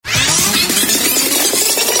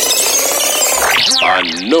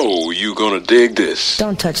I know you're gonna dig this.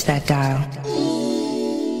 Don't touch that dial.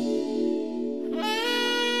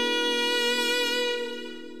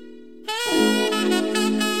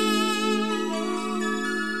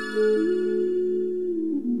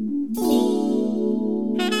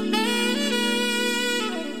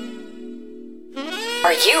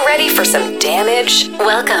 Are you ready for some damage?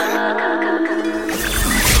 Welcome.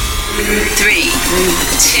 3, 2,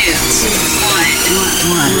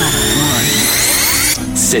 1.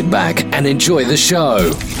 Sit back and enjoy the show.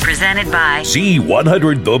 Presented by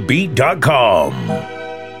Z100thebeat.com.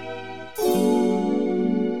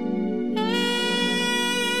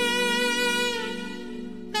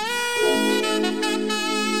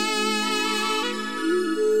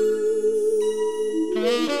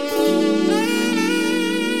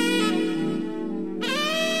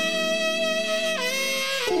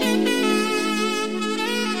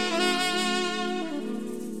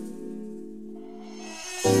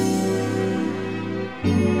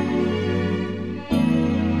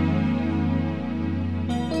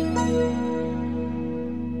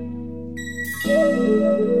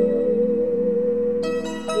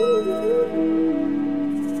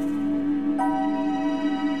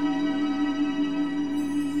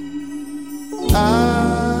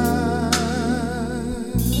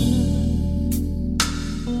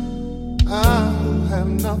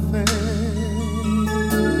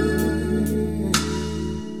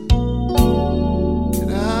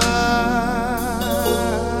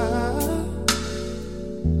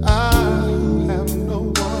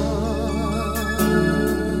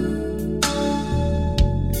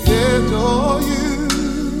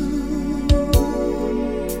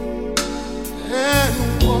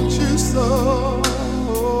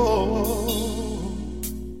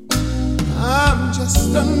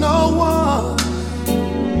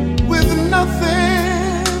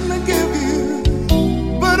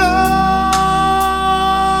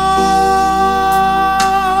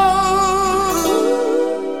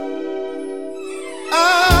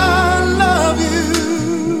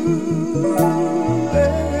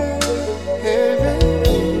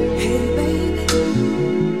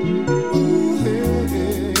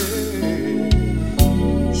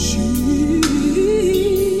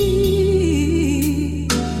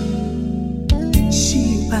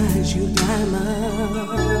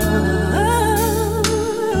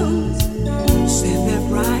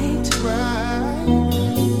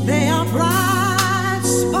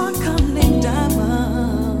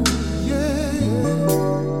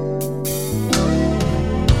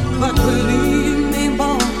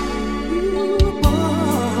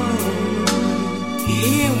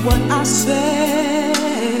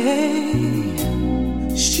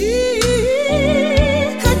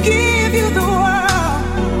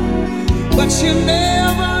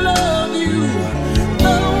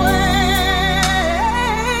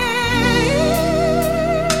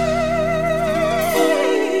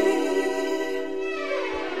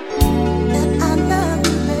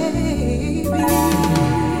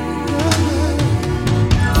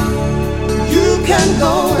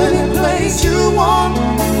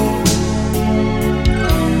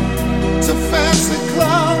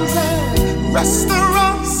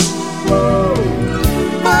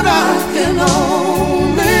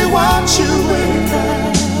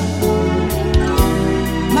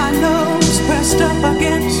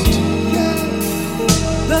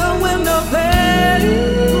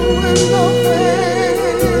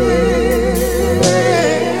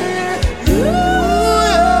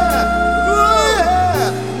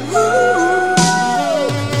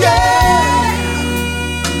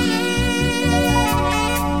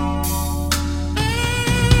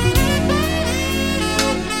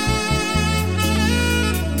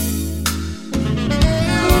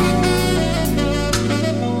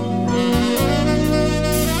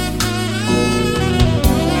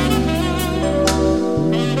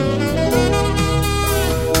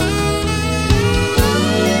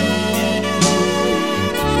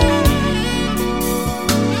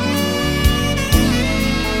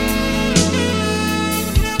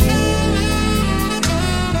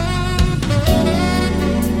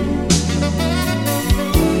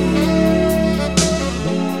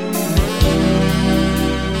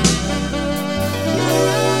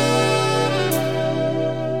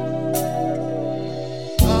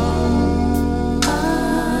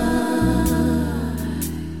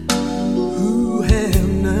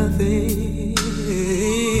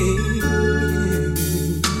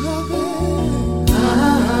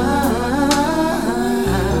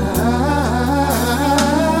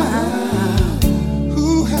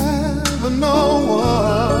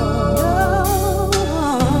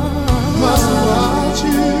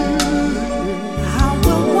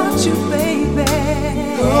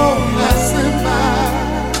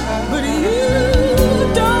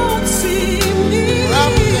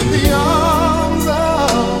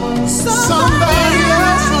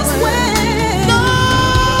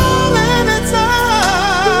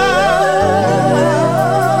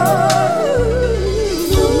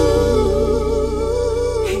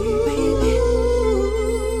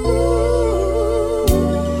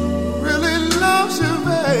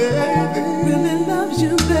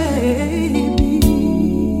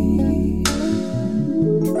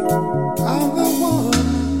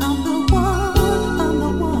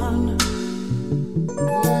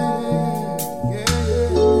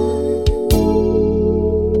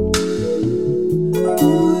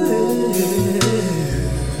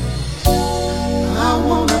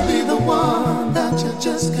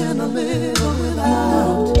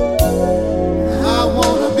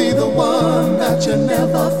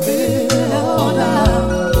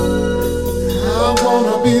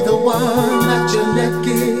 let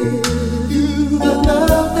give you the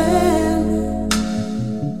loving,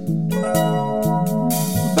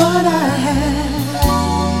 but I have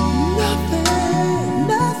nothing,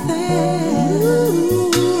 nothing.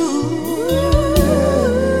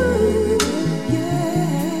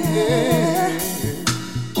 Yeah.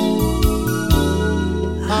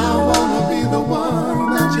 I wanna be the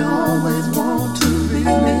one that you always want to be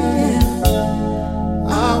near.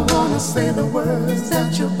 I wanna say the words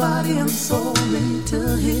that your body and soul need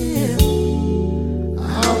to hear.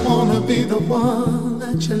 I wanna be the one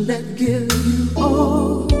that you let give you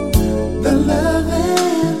all the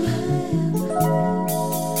loving,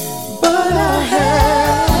 but I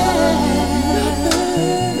have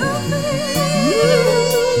nothing, nothing.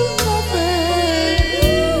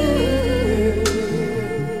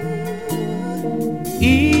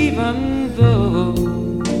 Even though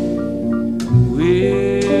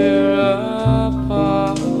we're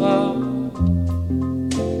apart,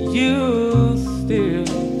 you still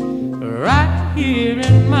right here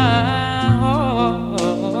in my heart.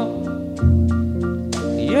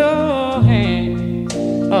 Your hands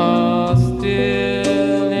are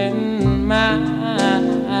still in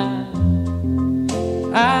mine.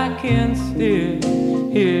 I can still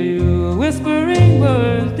hear you whispering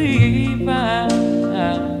words divine.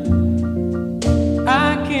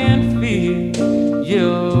 I can feel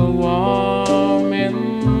your warm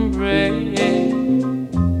embrace.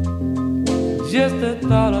 Just the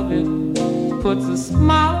thought of it puts a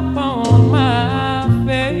smile upon my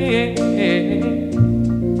face.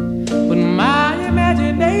 But my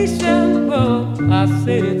imagination, well, I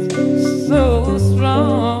said it's so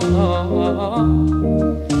strong.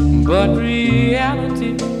 But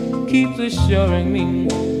reality keeps assuring me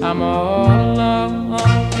I'm all alone.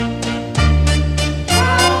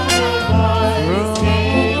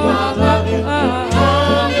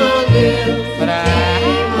 But I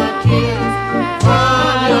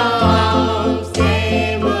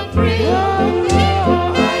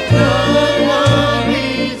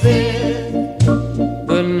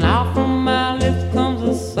but now from my lips comes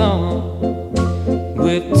a song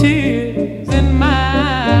with tears in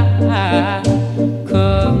my eyes.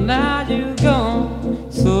 'Cause now you're gone,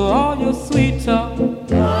 so all your sweet talk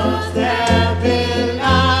must have been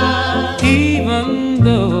lies. Even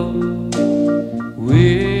though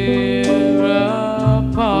we're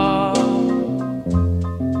apart,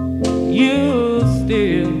 you're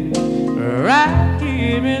still right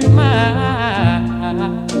here in my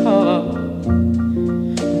heart.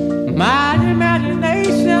 My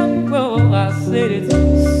imagination, well, I said it's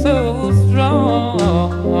so strong.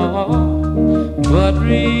 But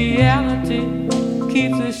reality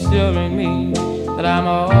keeps assuring me that I'm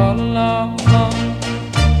all alone.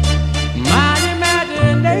 My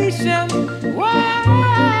imagination,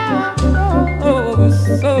 wow, is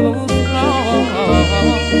so strong.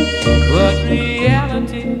 But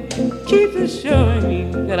reality keeps assuring me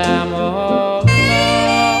that I'm all alone.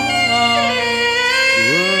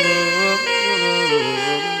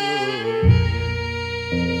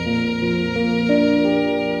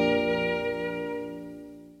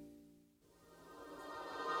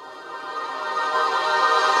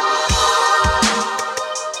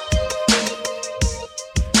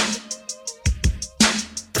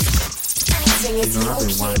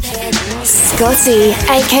 Scotty,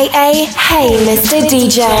 aka Hey Mr.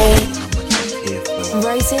 DJ.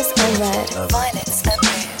 Roses are red, violets are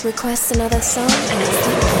blue. Request another song and it's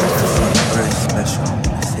very special.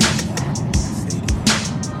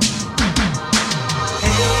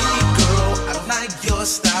 Hey girl, I like your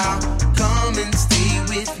style. Come and stay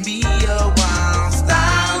with me a while.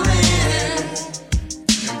 Stylin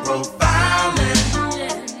and profiling.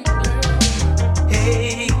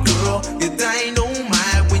 Hey girl, you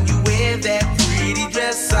dynamite when you wear that pretty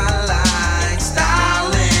dress. I like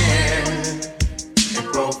styling and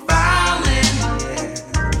profiling.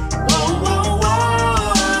 Whoa, whoa,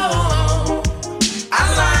 whoa. I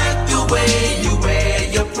like the way you wear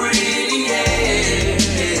your pretty hair.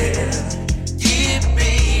 Yeah,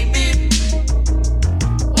 baby,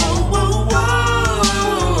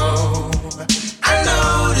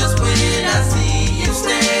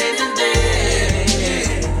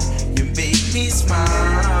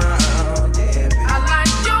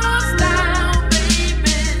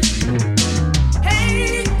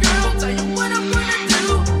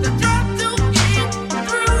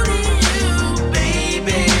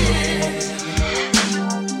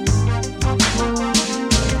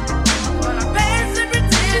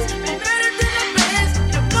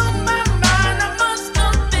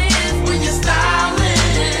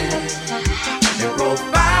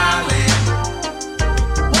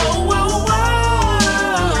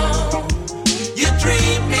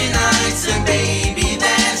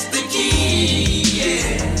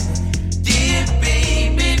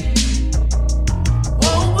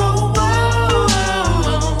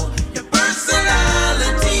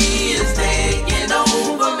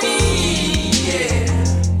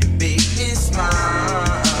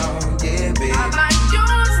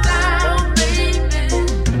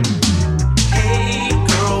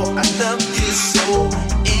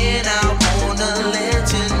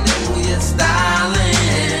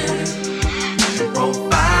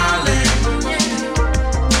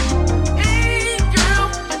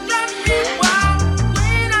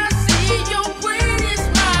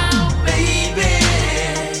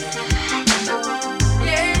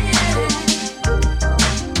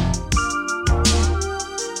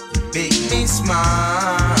 make me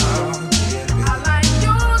smile. I like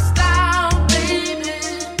your style, baby.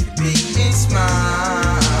 Make me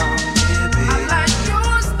smile. I like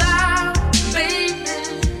your style,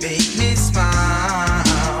 baby. Make me smile.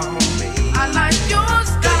 I like your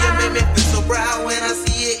style. Girl, you make me feel so proud when I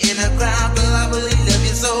see you in the crowd. Girl, I really love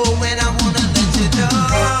you so when I wanna let you know.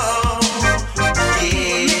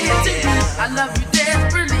 I love you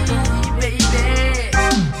desperately, baby.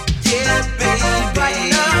 Yeah, baby.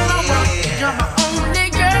 Right now, you're my only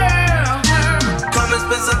girl. Come and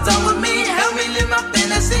spend some time with me. Help me live my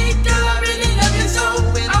fantasy. Girl, I really love you so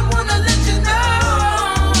and I wanna let you know.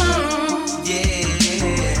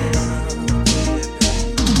 Yeah.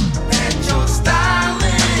 That you're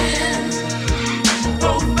styling,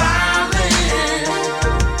 profiling,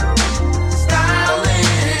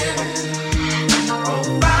 styling,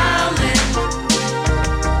 profiling,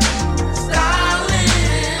 styling,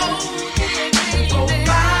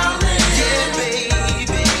 profiling. Yeah,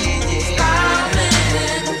 baby. Yeah.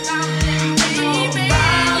 Styling,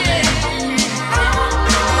 profiling.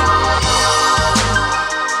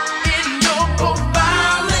 In your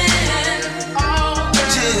profiling,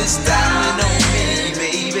 just styling on me,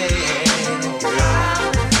 baby.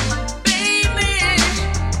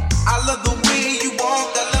 I love the way you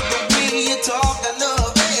walk, I love the way you talk, I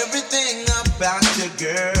love everything about you,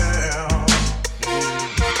 girl.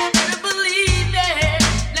 Never believe that.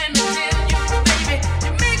 Let me tell you, baby,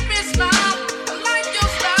 you make me smile. I like your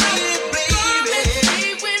style. Yeah, Come and baby.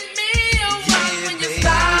 stay with me a while when you're Yeah,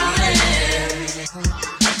 styling.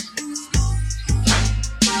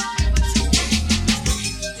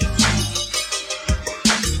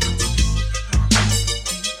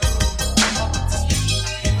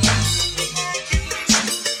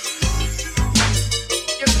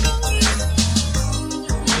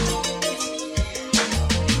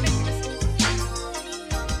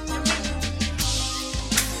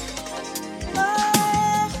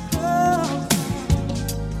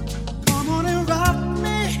 Come on and rock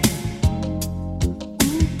me,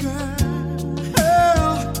 ooh girl.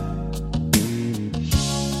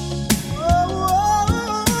 Oh,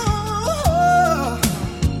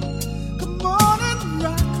 come on and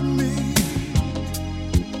rock me,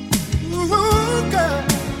 ooh girl.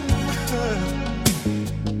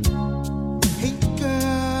 Hey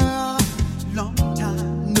girl, long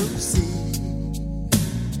time no see.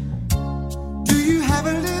 Do you have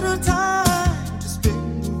a little time to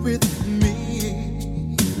spend with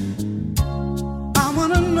me? I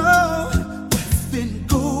wanna know what's been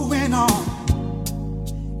going on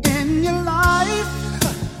in your life.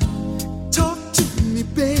 Talk to me,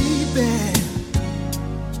 baby.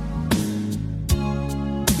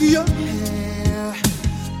 Your hair,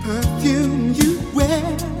 perfume you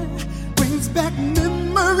wear brings back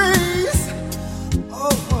memories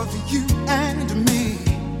of you and me.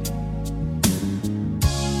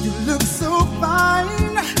 You look so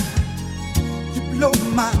fine, you blow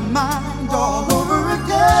my mind all over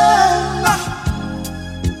again.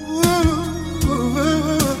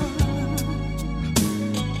 Ooh.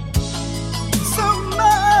 So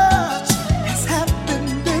much has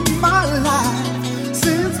happened in my life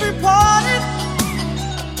since we parted.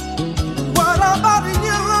 What about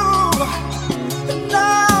you?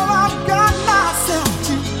 Now I've got myself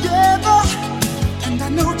together, and I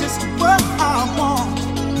know just what I want.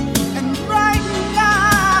 And right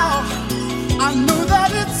now, I know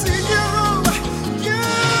that it's you.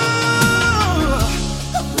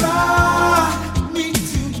 Rock me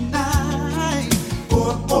tonight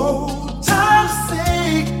for old time's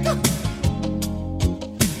sake,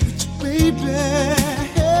 baby.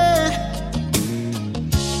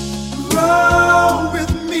 Roll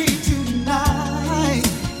with me tonight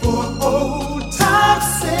for old time's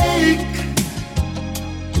sake.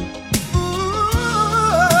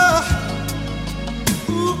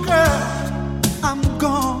 Ooh, girl, I'm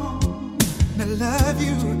gonna love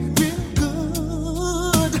you real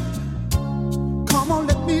good. Come on,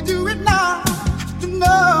 let me do it now. You know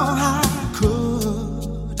I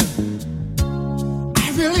could.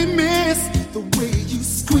 I really miss the way you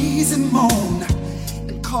squeeze and moan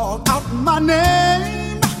and call out my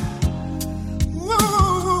name.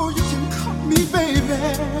 Ooh, you can call me baby.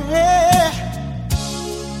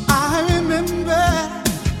 I remember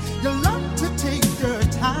you love to take your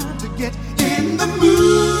time to get in the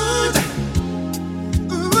mood.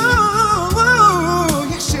 Ooh,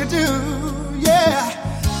 yes you do,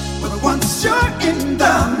 yeah. But once you're in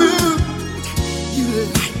the mood, you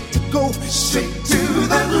like to go straight to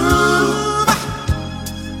the groove.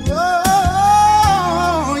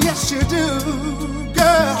 Oh, yes you do,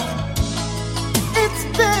 girl. It's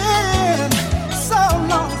been so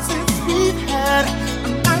long since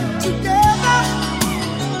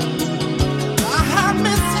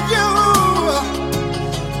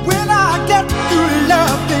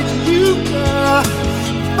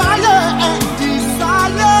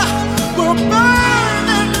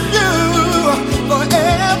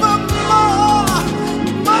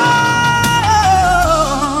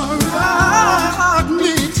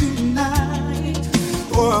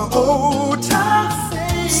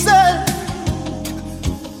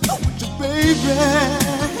Roll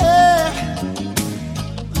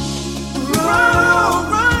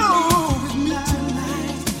with me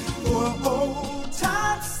tonight for old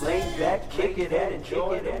times. Lay back, kick it, and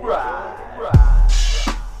enjoy the ride.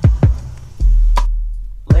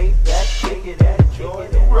 Lay back, kick it, and enjoy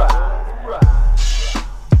the ride.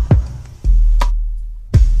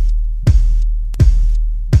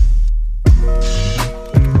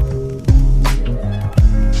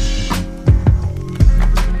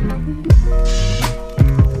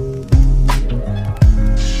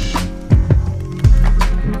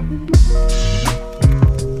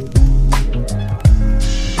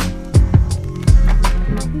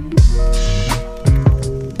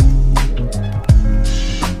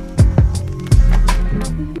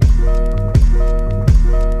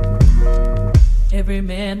 Every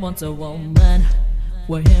man wants a woman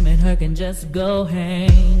where him and her can just go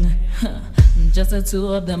hang. Just the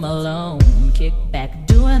two of them alone, kick back,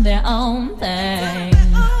 doing their own thing.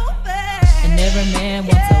 And every man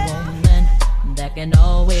wants a woman that can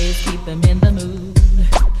always keep him in the mood.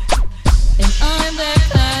 And I'm that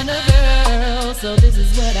kind of girl, so this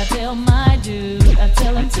is what I tell my dude. I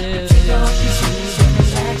tell him to take off your shoes and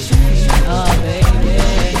relax your feet. Oh baby,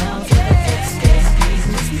 down to the Xscape.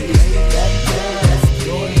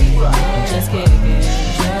 Just kick it,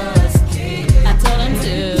 just kick it. I told him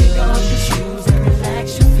to take off your shoes and relax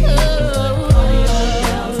your feet. Party on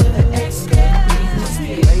down to the Xscape. Just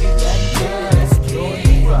kick it, just kick it,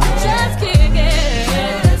 just kick it,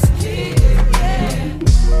 just kick it.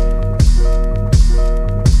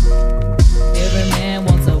 Every man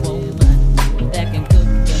wants a woman that can cook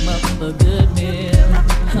him up a good meal.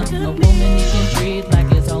 A woman he can treat like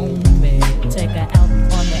his own man. Take her out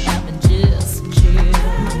on the app and just chill.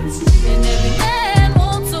 And every man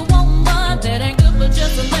wants a woman that ain't good for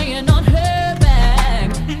just laying on her back.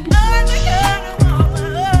 I'm the kind of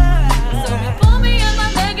woman. So before me and my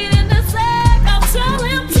naked in the sack, I'll tell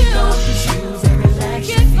him to kick off your shoes and relax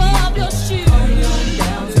your feet. Kick off your shoes. Party on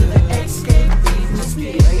down to the Xscape beat. Just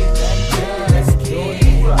kick it, just kick it. Just kick it.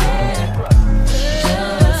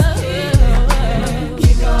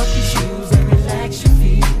 Kick off your shoes and relax your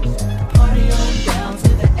feet. Party on down to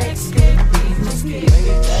the Xscape beat. Just kick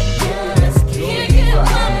it, just kick it,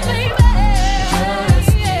 my baby.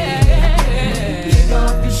 Just kick it. Kick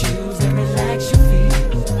off your shoes and relax your feet.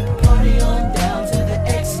 Party on down to the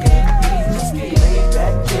Xscape beat. Just kick it, just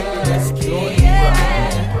kick it. Just kick it.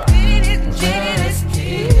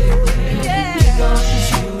 Kick off your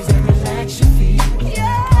shoes and relax your feet. Party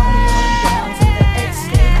on down to the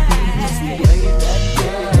Xscape beat. Just kick it, just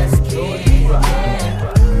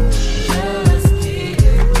kick it. Just kick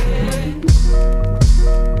it.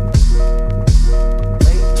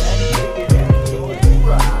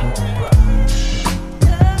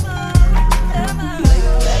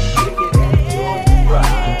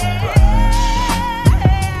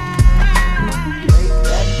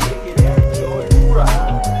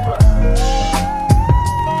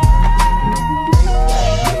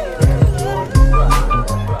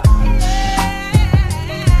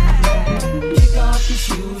 Kick off your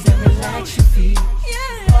shoes and relax your feet.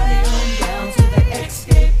 Party on down to the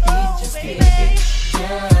Xscape beat. Just kick it,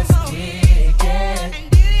 just kick it,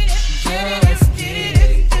 just kick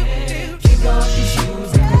it. Kick off your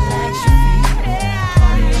shoes and relax your feet.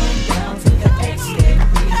 Party on down to the Xscape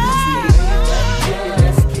beat. Just kick it,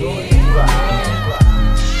 just kick it, just kick it.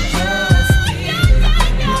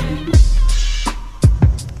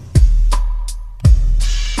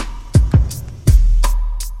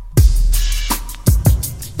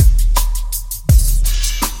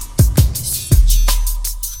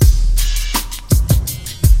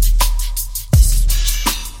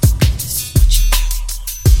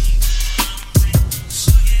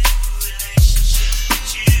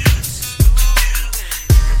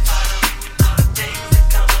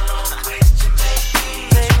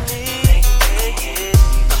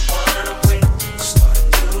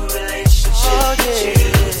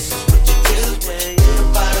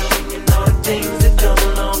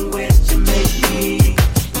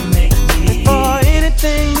 For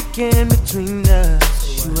anything that came between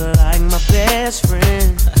us, you were like my best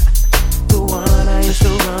friend. The one I used to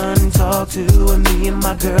run and talk to when me and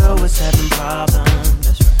my girl was having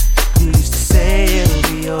problems. You used to say it'll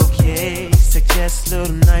be okay, suggest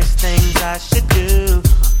little nice things I should do.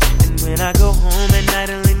 And when I go home at night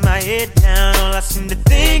and lay my head down, all I seem to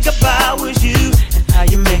think about was you and how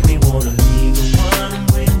you make me wanna leave the one I'm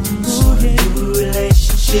with. So a new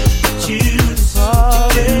relationship with you, this is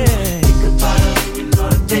what you do. Think about it, you know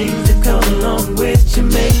the things that come along with you.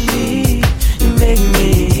 Make me, you make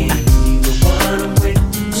me. I need the one I'm with.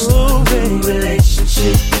 So a new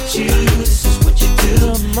relationship with you, this is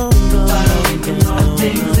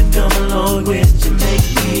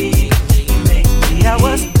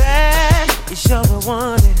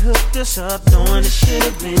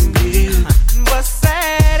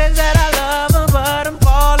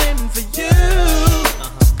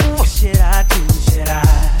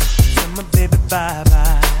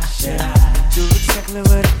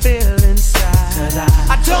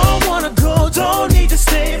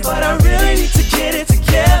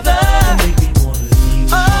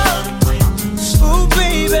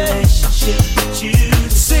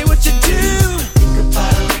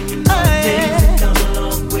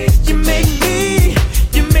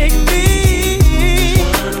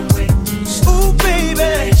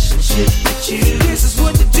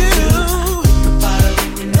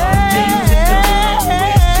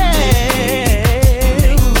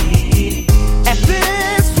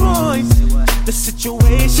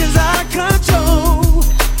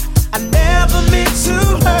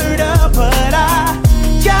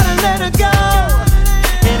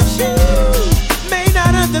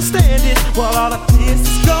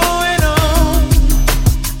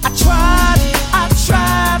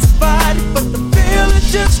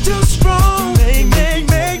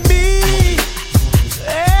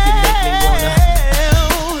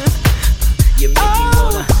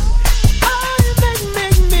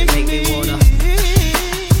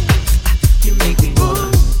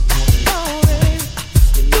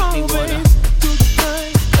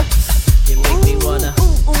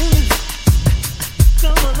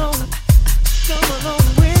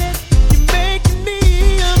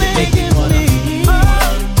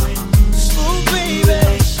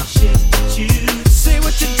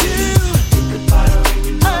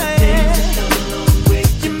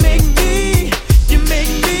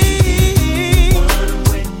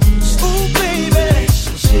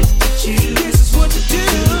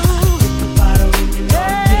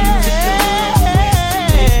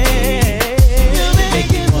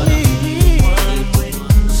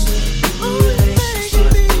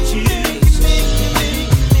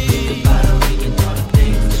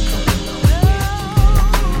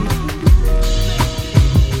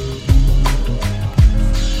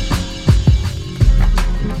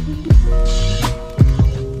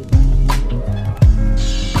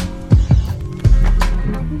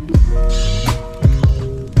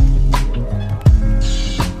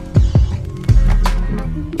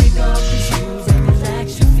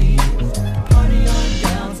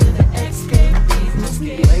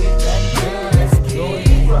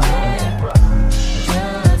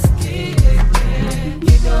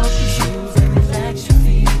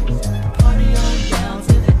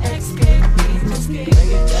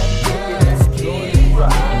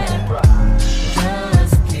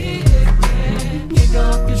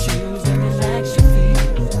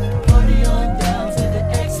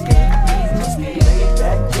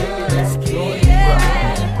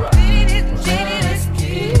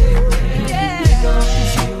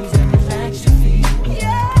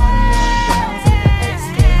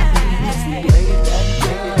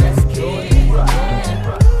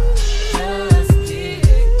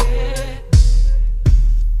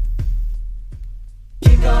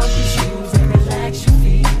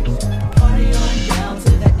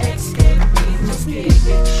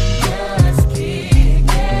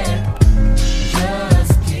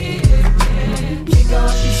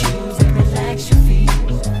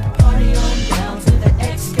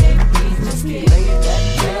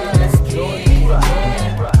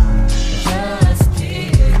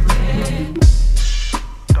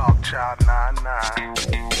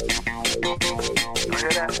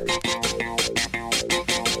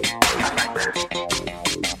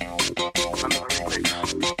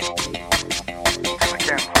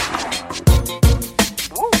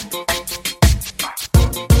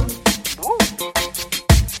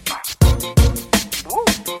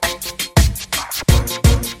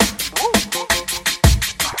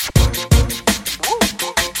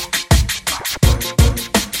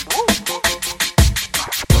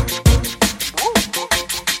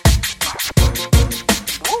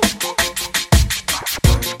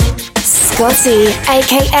Gotti,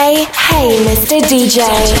 aka Hey Mr. DJ.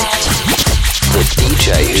 The DJ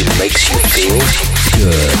who makes you feel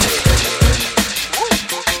good.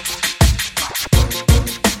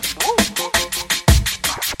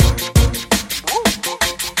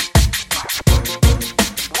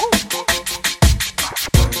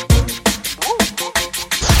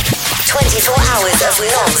 24 hours of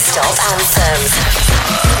non-stop anthems.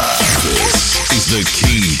 This is the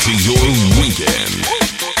key to your weekend.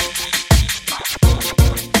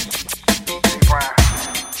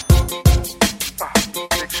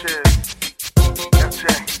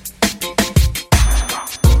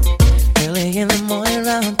 Early in the morning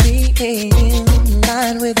around 3 a.m.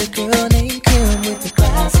 Lying with a girl named Kim with a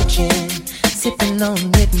glass of gin. Sipping on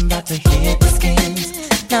it and about to hit the skins.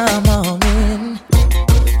 Now I'm all in.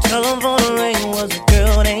 Telephone ring was a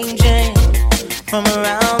girl named Jane. From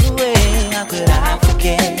around the way, how could I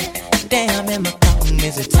forget? Damn, am I calling?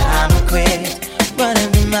 Is it time to quit?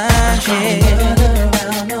 Running through my head. Can't run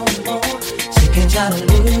around no more. She can try to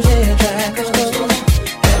lose it, track of gold.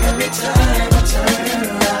 Every time I turn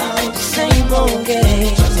around, same old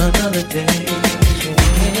game, just another day.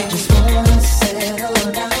 I just wanna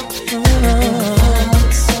settle down.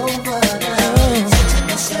 It's over now. So to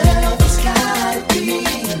myself, it's gotta be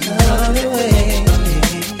another way.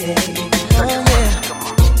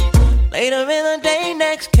 Later in the day,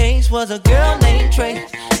 next case was a girl named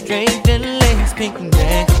Trace. Draped in lace, pink and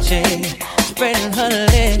necklace, spreading her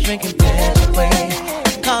legs, drinking past away,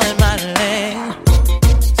 calling my name.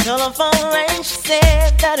 Telephone rang, she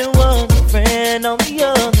said that it was a friend on the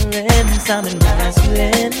other end, sounding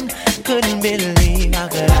masculine. Couldn't believe, how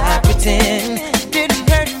could I pretend? Didn't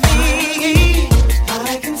hurt me.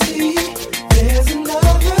 I can see there's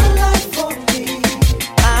another life for me.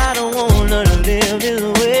 I don't wanna live this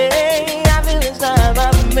way. I feel it's time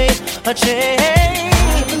I made a change.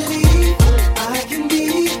 I believe I can be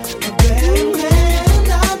a better man.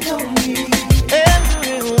 I don't need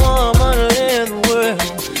every woman in the world.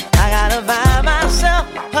 I gotta find myself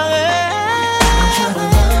a girl. I'm trying to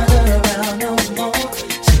run her around no more.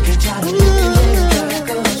 She can try to lose it,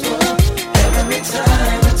 goes wrong. Every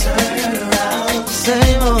time I turn around,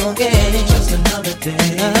 same old game, just another day.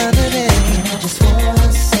 Another day. And I just wanna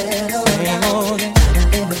settle down. Gotta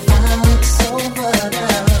live it out, it's over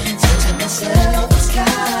now. Touching myself, it's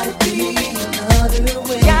gotta be another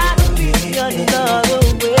way. Gotta be another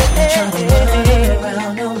way. I'm trying to run her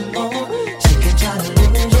around no more. She can try to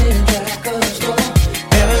lose it, track of slow.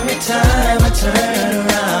 Every time I turn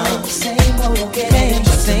around, same old game,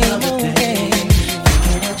 same old game.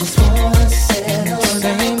 And I just wanna settle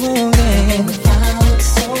down. Same old game. Without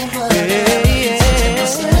it's over now. Touching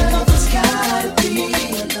myself, it's gotta be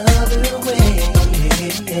another way.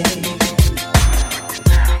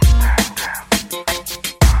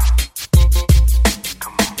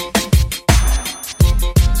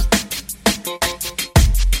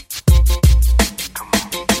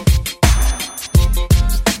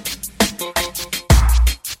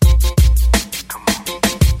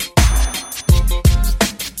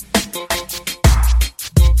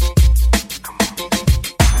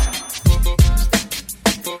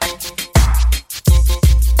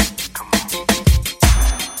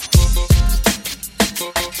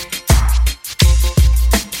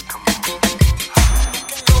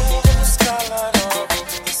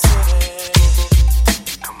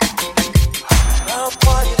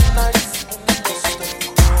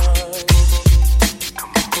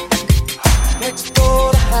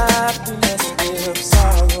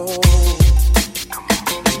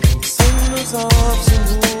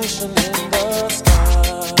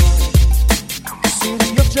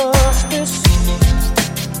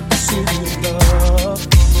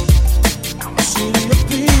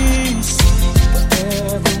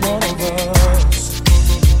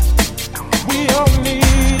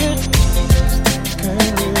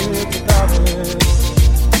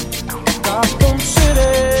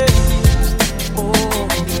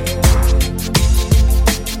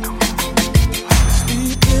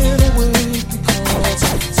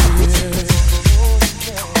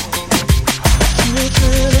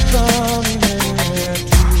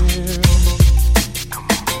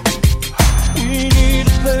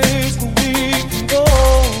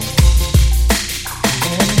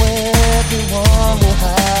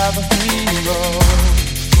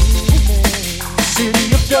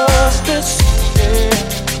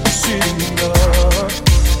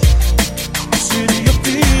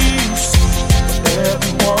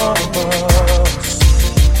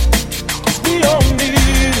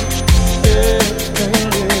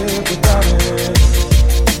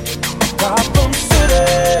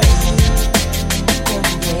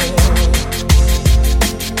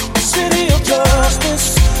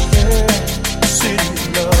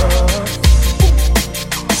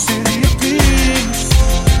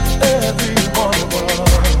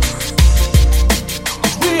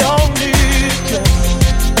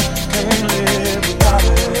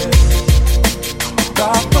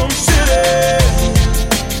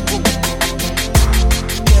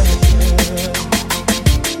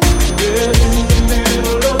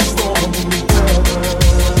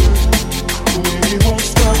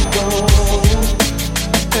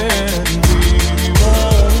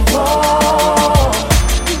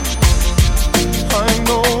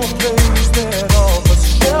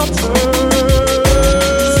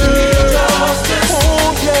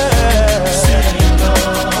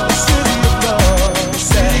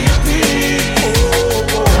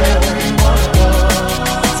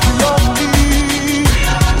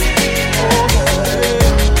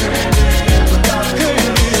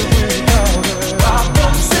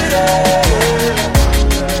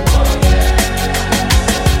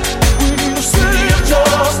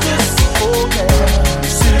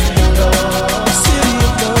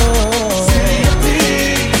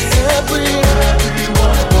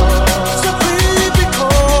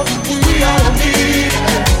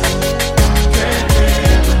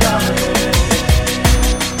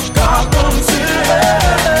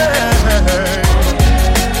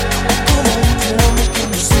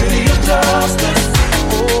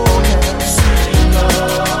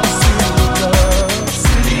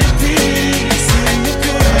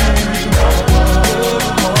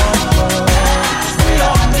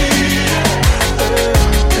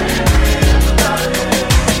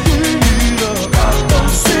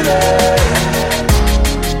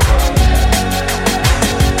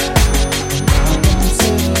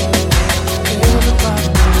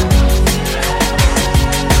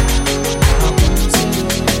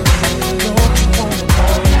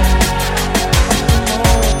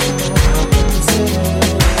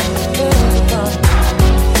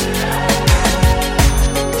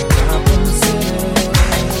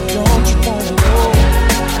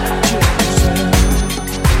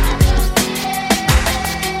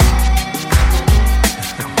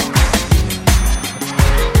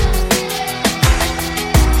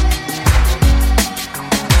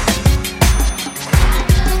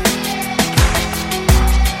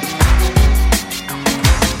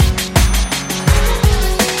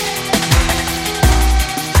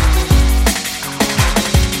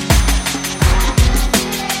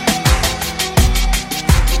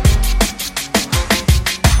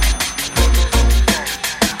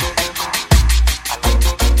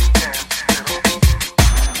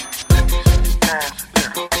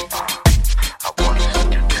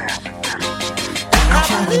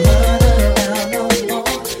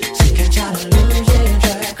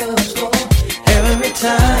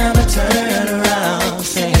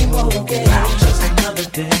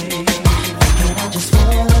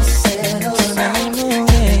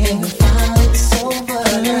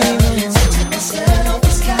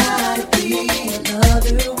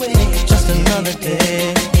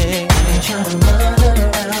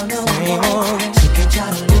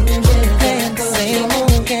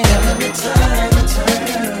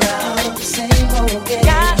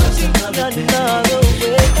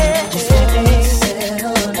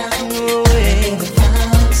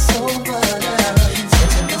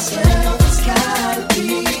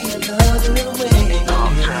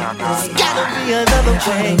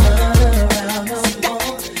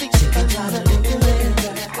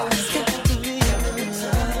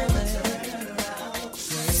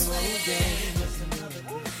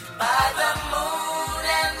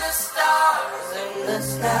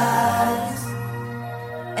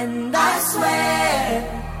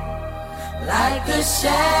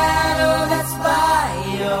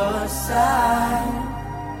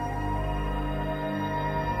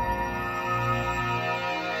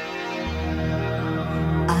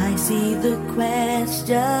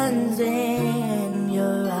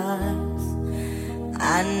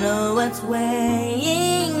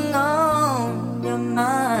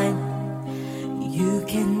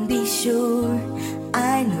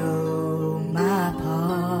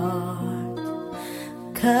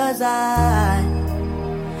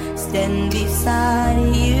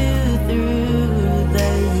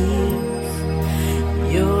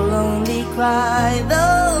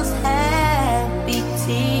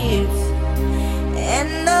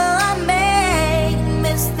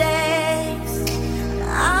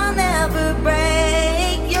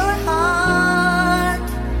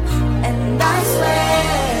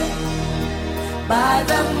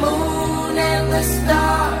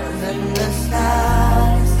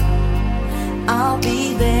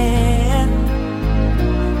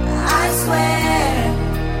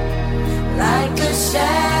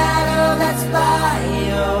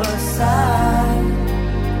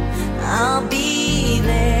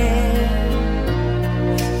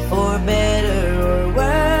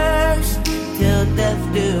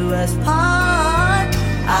 us part.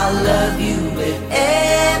 I'll love you with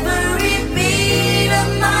every beat of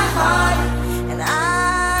my heart, and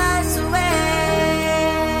I swear.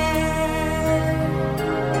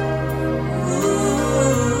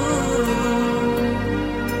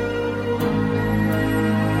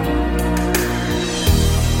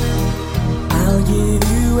 I'll give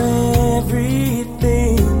you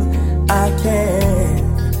everything I can.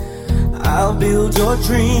 I'll build your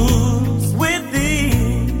dreams with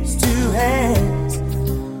these two hands.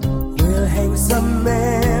 We'll hang some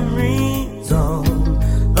memories on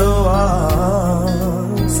the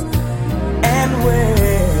walls. And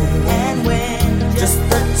when just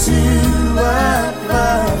the two of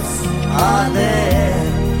us are there,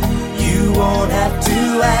 you won't have to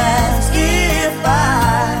ask if I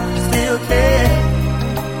still care.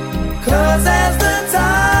 'Cause as the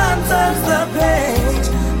time turns the page,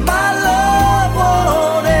 my love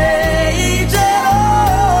won't age at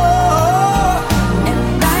all. And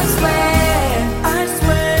I swear,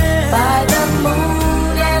 by the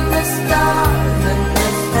moon and the stars and the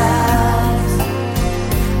stars,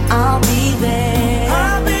 I'll be there.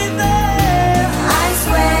 I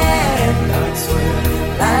swear,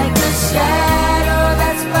 like the shadow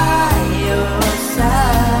that's by your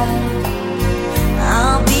side,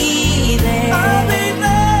 I'll be there.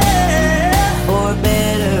 For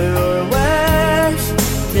better or worse,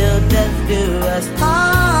 till death do us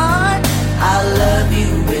part. I'll love you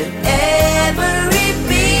with every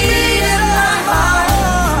beat of my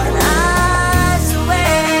heart, and I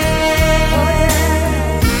swear.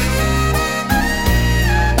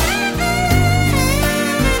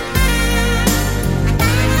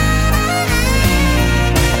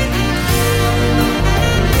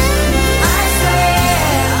 I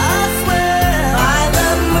swear, by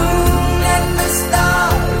the moon and the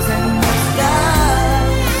stars and the sky,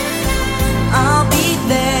 I'll be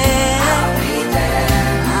there.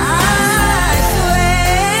 I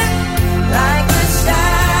swear, like the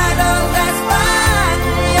shadow that's by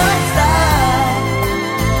your side,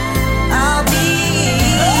 I'll be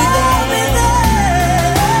there.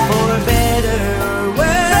 For better or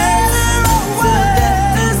worse, till death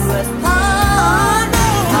do us part.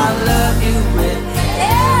 I'll love you with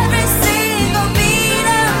every single beat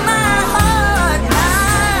of my heart.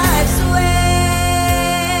 I swear.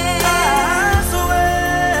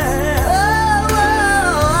 Oh,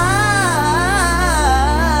 I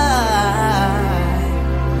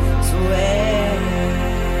swear.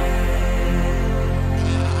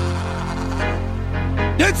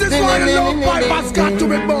 This is why the love pipe has got to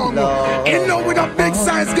be bung. In love with a big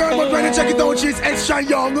size girl, but when you check it out, she's extra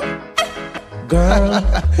young. Girl,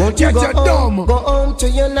 won't you Get go your dumb. home, go home to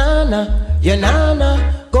your nana,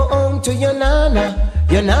 go home to your nana,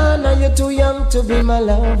 you're too young to be my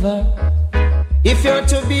lover. If you're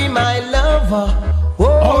to be my lover,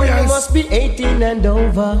 Oh, yes. you must be 18 and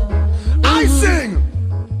over. I sing.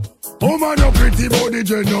 Woman, your pretty body,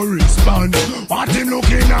 you no response. What him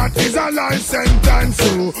looking at is a life sentence.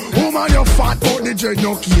 So, woman, your fat body, you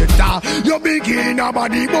no cater. You big in a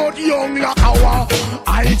body, but young like our.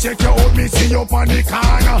 I check you out, me see you on the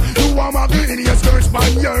corner. You are my girl in your skirt,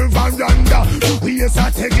 span your veranda. We is a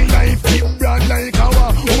taking life, keep brand like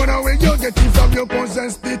our. Woman, when you get it from your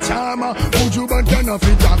possess the charmer. Buju, Banton, of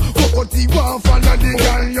it up. Cocotti, one fan of the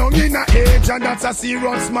girl, young in a age, and that's a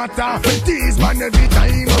serious matter. These man every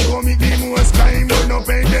time I go me the most crime, but no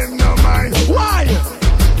pay them no mind. Why?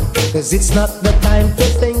 'Cause it's not the time to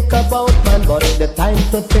think about man, but the time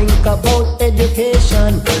to think about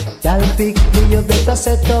education. Y'all pick me, you better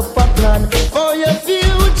set up a plan for your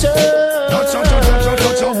future. Touch.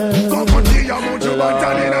 Come on, dear, won't you want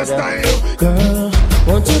that in a style? Girl,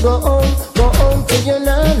 won't you go home to your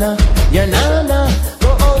nana, go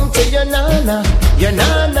home to your nana, you're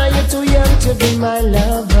too young to be my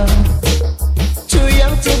lover, too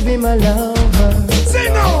young to be my lover.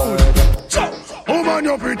 Sing out! Woman,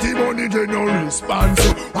 your pretty body, you no response.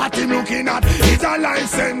 What him looking at is a life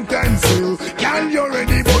sentence. Girl, you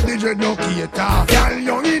ready, but the dread no cater. Girl,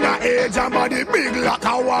 young in a age and body big like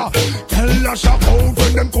our. Tell a shock out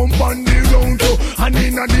when them come on the round to. And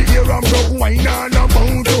in the ear and broke wine and a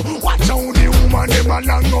mount to. Watch out the woman, them a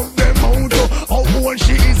long up them out to. How old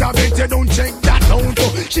she is, I bet you don't check that out to.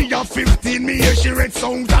 She a 15, me here, she read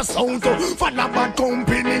sound to sound to. For the bad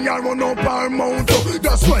company, I run up her mount to.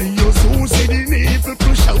 That's why you so see the nipple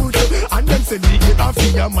push out to. And them say the get a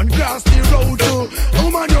fear man cross the road to.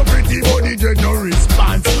 Woman, your pretty body, you no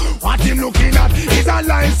response. What him looking at is a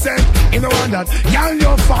license. You know that, girl,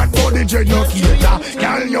 you fat body dread no cater.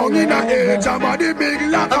 Girl, young in a age, I'm a the big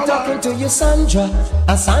lock. I'm talking to you, Sandra,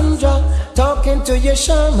 talking to you,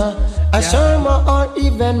 Sharma, Sharma, or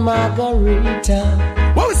even Margarita.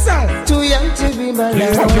 What's that? Too young to be my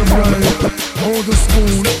love. Hold the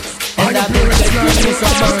spoon. And I've been checking you so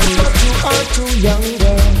much, but you are too young,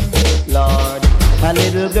 girl. Lord, a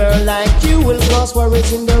little girl like you will cause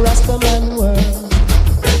worries in the Rastaman world.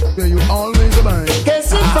 Yeah, you always mind.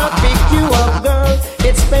 Cause if I pick you up, girl,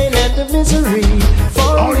 it's pain and misery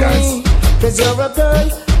for me. Yes. Cause you're a girl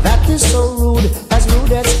that is so rude as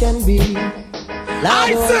can be.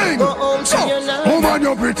 I sing! Go home to your night. Woman,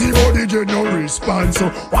 your pretty body did no response.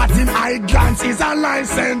 So what in eye glance is a life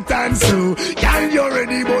sentence. So girl, you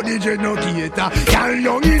ready, but the dread no cater. Girl,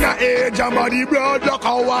 young in a age, and body broad like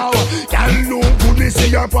a wow. Girl, no good, me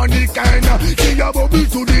see her on the corner. See your bubble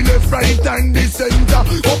to the left, right, and the center.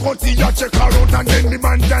 Go cut the check her out, and then the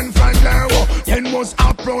Banton find them. Then must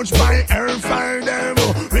approach by her, find them.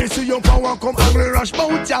 We see your power come angry rush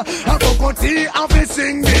bout ya. I go cut the and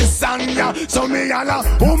sing this song ya. So me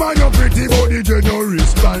woman, your pretty body, you no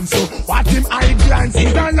response. So what him eye glance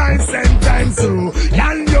is a life sentence. So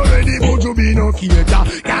girl, you ready, but you be no cater.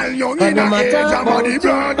 Girl, young in a age, and body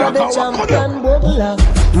broad. The champion bubbler,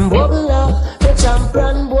 the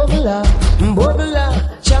champion bubbler,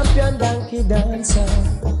 champion donkey dancer.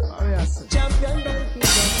 Champion donkey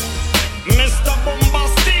dancer. Mr.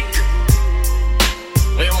 Boombastic.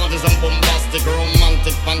 We want is a bombastic,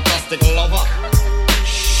 romantic, fantastic lover.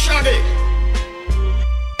 Shaggy.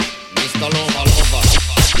 Mr. Lover,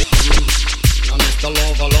 Mr.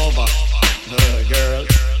 Lover, girl,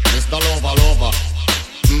 Mr. Lover,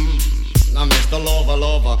 now Mr.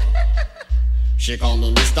 Lover. She call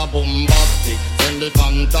me Mr. Boombastic, send me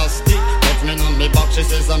fantastic. Touch me on me back, she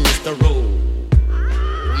says I'm Mr. Romantic.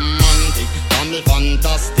 Call me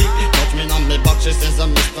fantastic, touch me on me back, she says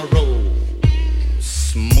I'm Mr.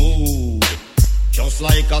 Smooth. Just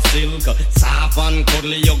like a silk, soft and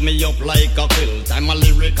cuddly, hug me up like a quilt. I'm a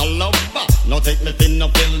lyrical lover, now take me thin or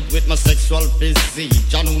filled with my sexual physique.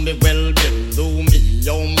 You know me well, Bill, do me,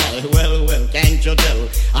 oh my, well, can't you tell?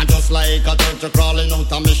 I'm just like a turtle crawling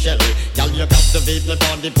out of my shell. Girl, you captivate my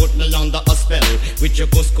body, put me under a spell. With your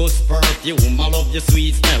couscous perfume, I love your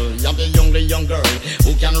sweet smell. You're the only young girl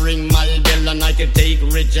who can ring my bell, and I can take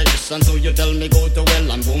rejection. So you tell me go to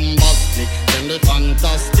well, I'm bombastic, tell me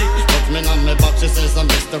fantastic. Put me on my back, she says I'm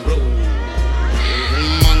Mr. Romantic,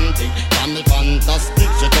 call me fantastic.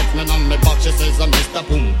 She touch me on my back, she says I'm Mr.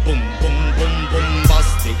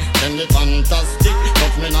 Boombastic. Tell me fantastic,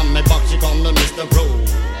 touch me on my back, she call me Mr.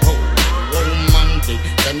 Romantic.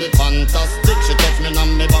 Tell me fantastic, she touch me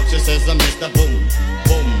on my back, she says I'm Mr. Boom.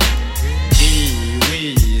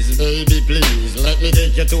 Gee-whiz, baby please, let me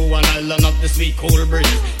take you to an island of the sweet cool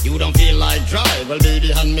breeze. You don't feel like drive, well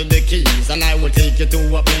baby hand me the keys, and I will take you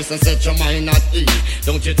to a place and set your mind at ease.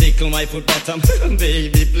 Don't you tickle my foot bottom,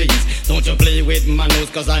 baby please. Don't you play with my nose,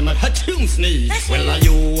 cause I'm a hatchoon sneeze. Well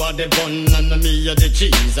you are the bun and me are the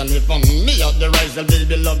cheese, and if I'm me are the rice, well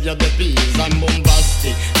baby love you the peas. I'm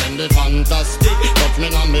bombastic, and the fantastic. Touch me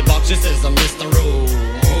on me back, she says I'm Mr.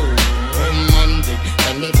 Romantic,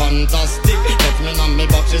 tell me fantastic. Touch me on me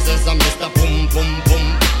back, she says I'm Mr.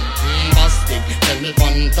 Bombastic, tell me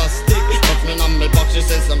fantastic. Touch me on me back, she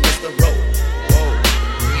says I'm Mr.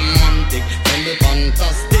 Romantic, tell me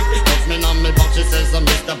fantastic. Touch me on me back, she says I'm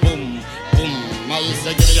Mr. Boom. I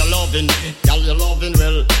say give you loving, girl you loving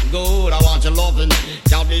well good. I want your loving,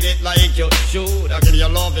 girl beat it like you should. I give you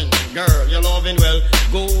loving, girl you loving well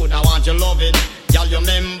good. I want your loving, girl you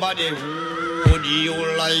remember the would you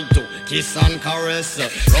like to kiss and caress?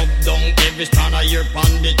 Rub down every strand of your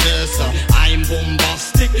bandage. I'm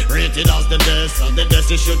bombastic, rated as the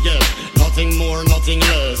best you should get. Nothing more, nothing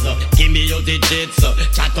less. Give me your digits,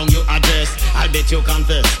 chat on your address. I'll bet you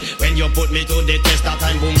confess when you put me to the test that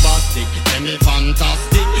I'm bombastic. Tell me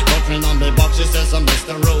fantastic, touch me on the box, she says I'm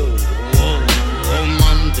Mr.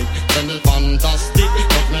 Romantic. Tell me fantastic,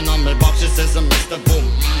 touch me on the box, she says I'm Mr.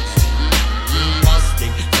 Bombastic.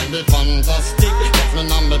 Tell me fantastic, touch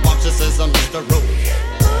me on the box, she says I'm Mr.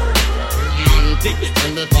 Romantic.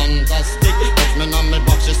 Tell me fantastic, touch me on the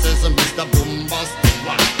box, she says I'm Mr. Boombastic.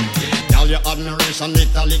 Girl, your admiration,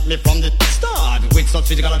 it lit me from the start. With such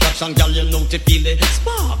physical attraction, girl, you know to feel the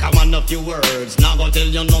spark. I want a few words, now go tell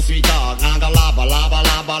you no sweet talk. Now go laba,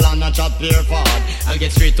 and a chat pure fart. I'll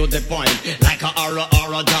get straight to the point, like a aura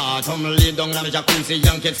dart. Come lay down on the jacuzzi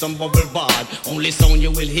and get some bubble bath. Only sound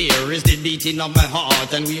you will hear is the beating of my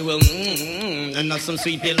heart. And we will and have some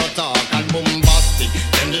sweet pillow talk. And bombastic,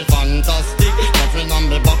 and the fantastic. Nothing on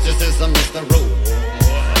the box, it says Mr.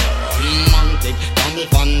 Romantic, and the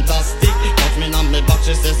fantastic.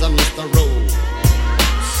 she says I'm Mr. Rowe.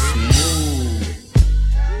 Smooth.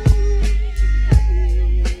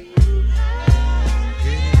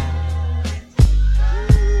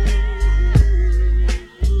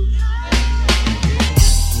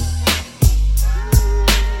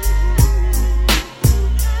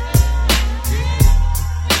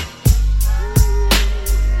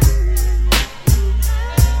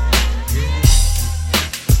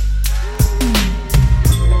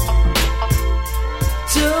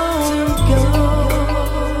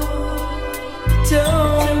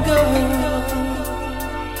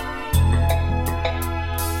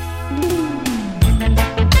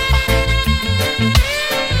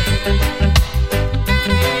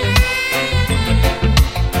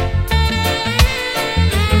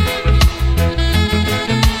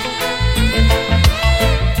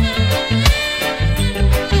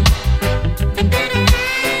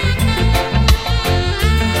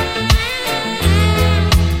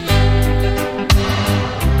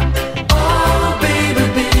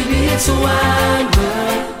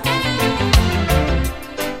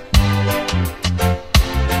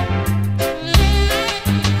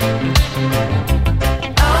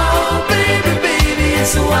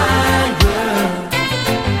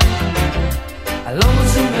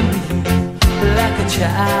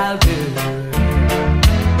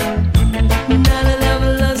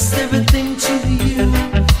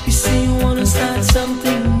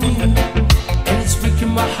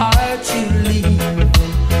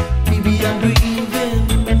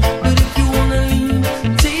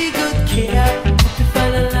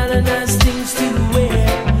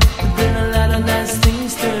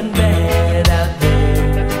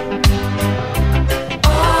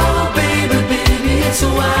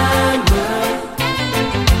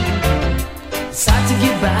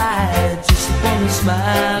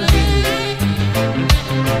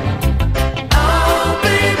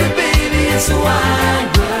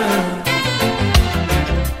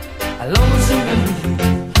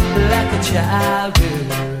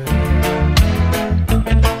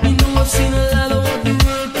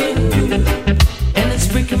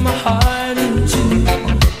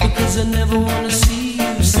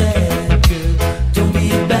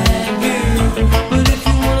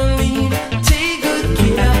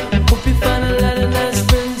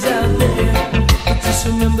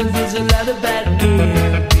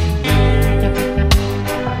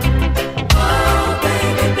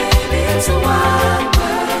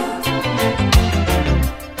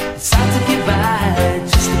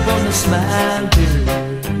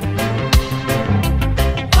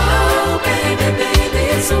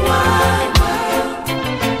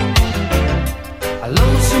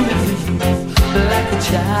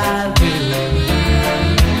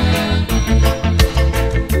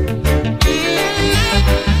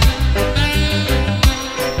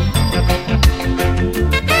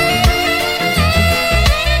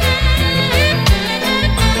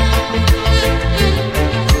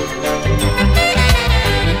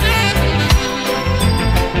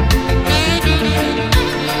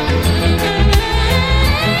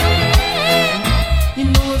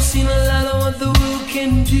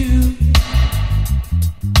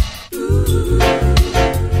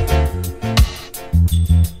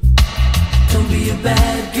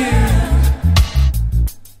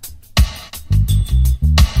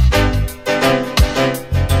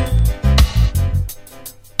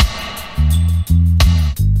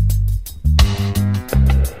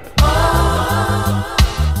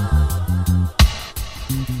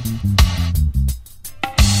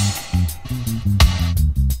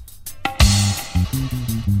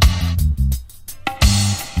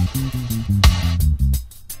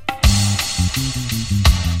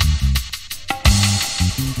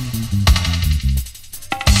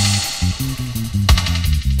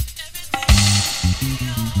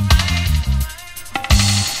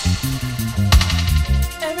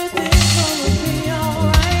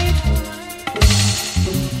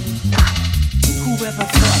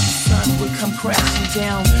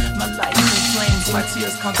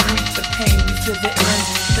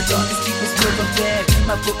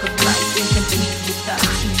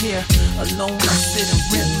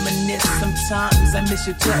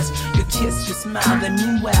 Your touch, your kiss, your smile, and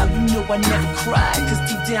meanwhile, you know I never cried. Cause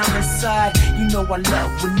deep down inside, you know our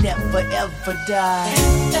love will never ever die.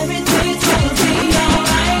 Everything's gonna be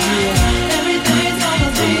alright. Yeah. Everything's gonna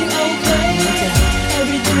be okay.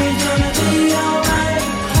 Everything's gonna be alright.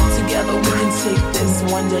 Together we can take this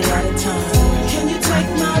one day at a time. Can you take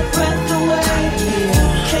my breath away?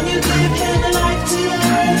 Yeah. Can you give him the life today?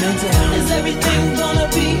 Is everything gonna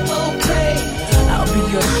be okay? I'll be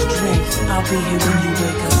your strength. I'll be here when you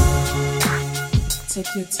wake up.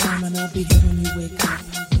 Take your time and I'll be here when you wake up.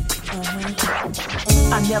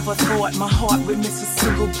 I never thought my heart would miss a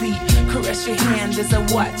single beat. Caress your hand as I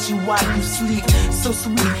watch you while you sleep. So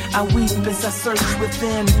sweet, I weep as I search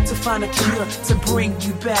within to find a cure to bring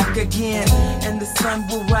you back again. And the sun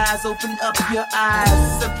will rise, open up your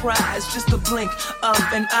eyes. Surprise, just a blink of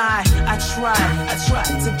an eye. I try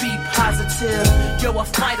to be positive. Yo, a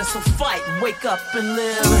fighter, so fight, wake up and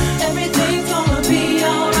live. Everything's gonna be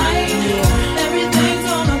alright. Yeah. Everything's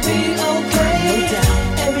gonna be okay. No doubt.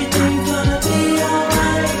 Everything's gonna be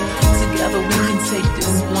alright. Together we can take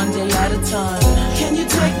this one day at a time. Can you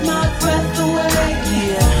take my breath away?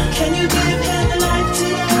 Yeah. Can you give him the life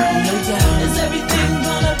today? No doubt. Is everything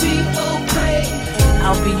gonna be okay?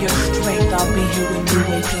 I'll be your strength. I'll be here when you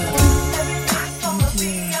wake up. Everything's gonna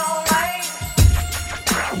be alright.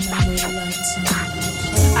 And I wait a lifetime.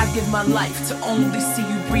 I give my life to only see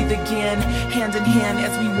you breathe again. Hand in hand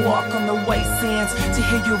as we walk on the white sands. To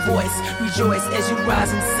hear your voice, rejoice as you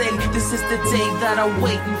rise and say, this is the day that I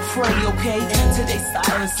wait and pray, okay? Today's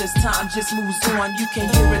silence as time just moves on. You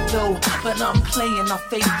can't hear it though, but I'm playing our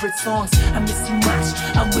favorite songs. I miss you much,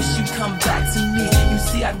 I wish you'd come back to me. You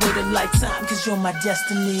see, I'd wait a lifetime, cause you're my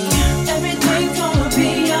destiny. Everything's gonna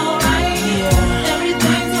be alright. Yeah.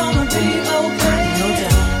 Everything's gonna be okay. No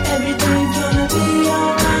doubt. Everything's gonna be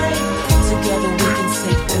alright. Together we can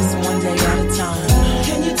take this one day at a time.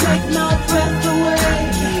 Can you take my breath away?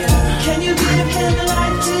 Yeah. Can you give him the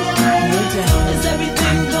life today? No doubt. Is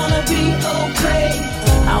everything gonna be okay?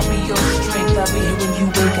 I'll be your strength, I'll be here when you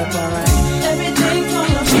wake up, alright? Everything's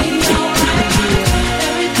gonna be alright. Yeah.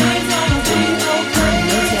 Everything's gonna be okay.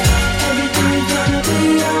 No doubt. Everything's gonna be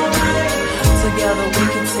alright. Together we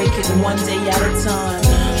can take it one day at a time.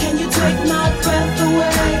 Can you take my breath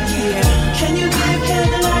away? Yeah. Can you give him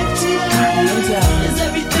the life today? No doubt. Is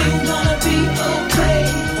everything gonna be okay?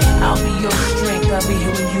 I'll be your strength, I'll be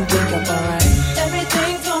here when you wake up, alright?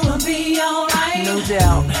 Everything's gonna be alright. No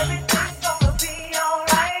doubt. Everything's gonna be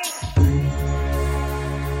alright.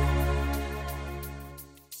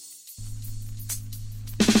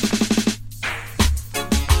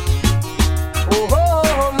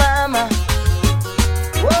 Oh, mama.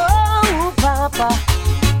 Whoa, papa.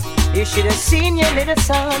 You should have seen your little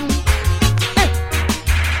son.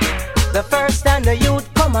 The first time the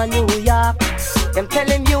youth come on New York, them tell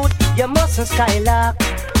him youth, you mustn't skylark.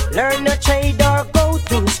 Learn a trade or go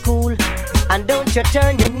to school. And don't you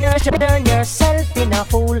turn yourself in a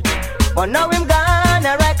fool. But now him gone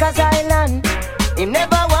a Rikers Island. Him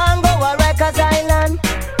never want go a Rikers Island.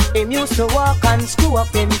 Him used to walk and screw up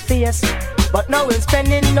him face. But now him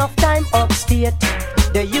spending enough time upstate.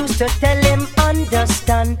 They used to tell him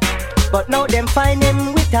understand. But now them find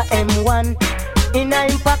him with a M1. In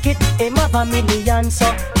him pocket, him have $1 million.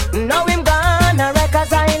 So now him gone a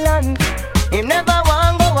Rikers Island. Him never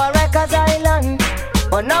want go a Rikers Island.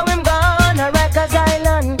 But now him gone a Rikers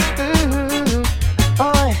Island.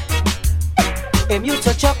 Oh, him used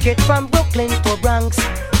to chuck it from Brooklyn to Bronx.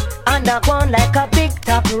 And I gone like a big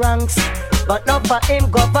top ranks. But now for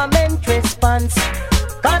him government response.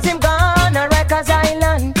 Cause him gone a Rikers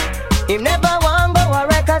Island. Him never want go a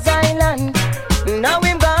Rikers Island. Now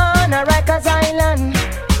him gone a Rikers Island.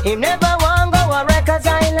 Him never want go a Rikers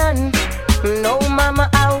Island. No mama,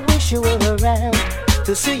 I wish you were around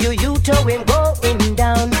to see you to him going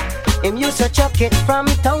down. Him used to chuck it from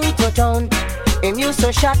town to town. Him used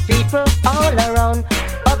to shot people all around,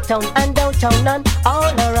 uptown and downtown and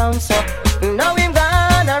all around. So now him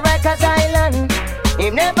gone a Rikers Island.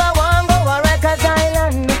 Him never want go a Rikers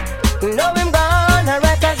Island. Now him gone a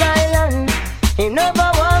Rikers Island. Him never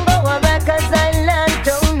want go a Rikers Island.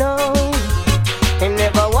 Don't know. Him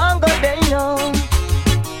never want go there, no.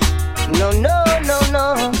 No, no, no,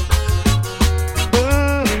 no.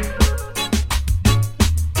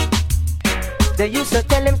 They used to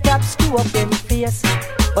tell him stop screw up in face.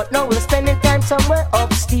 But now we're spending time somewhere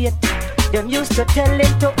upstate. Them used to tell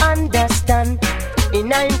him to understand.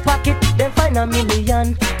 In him pocket, them find $1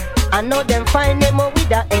 million. I know them find him with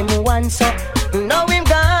a M1. So now him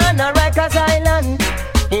gone a Rikers Island.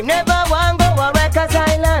 Him never want go a Rikers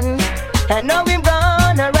Island. And now him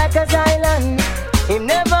gone a Rikers Island. Him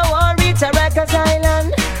never want reach a Rikers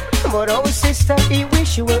Island. But oh sister, he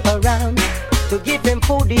wish you were around to give him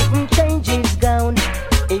food, even change his gown.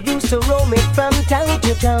 He used to roam it from town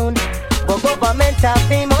to town. But government have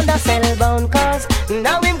him on the cellbound. Cause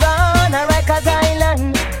now him gone a Rikers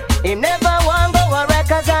Island. Him never want go a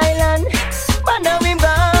Rikers Island. But now him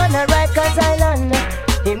gone a Rikers Island.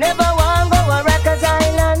 Him never want go a Rikers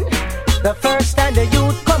Island. The first time the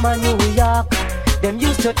youth come on New York, them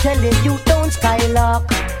used to tell him you don't skylark.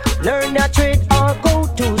 Learn a trade or go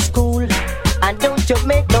to school. And don't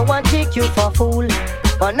take you for fool.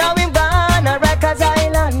 But now him gone a Rikers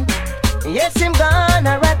Island. Yes, him gone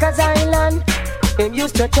a Rikers Island. Him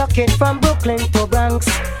used to chuck it from Brooklyn to Bronx,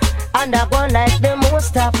 and I go like the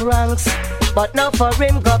most top ranks. But now for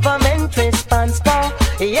him government response for.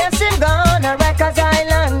 Yes, him gone a Rikers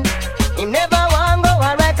Island. Him never want go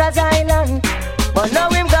a Rikers Island. But now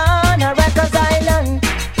him gone a Rikers Island.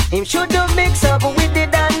 Him should have mix up with the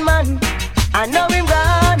Dan man. And now him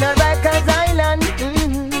gone a Rikers Island.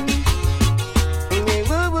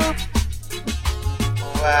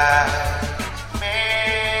 Why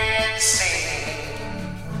men say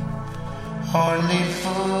only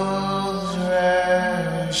fools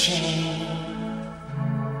rushing,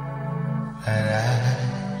 and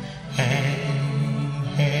I ain't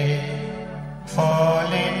here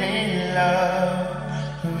falling in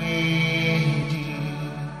love with you.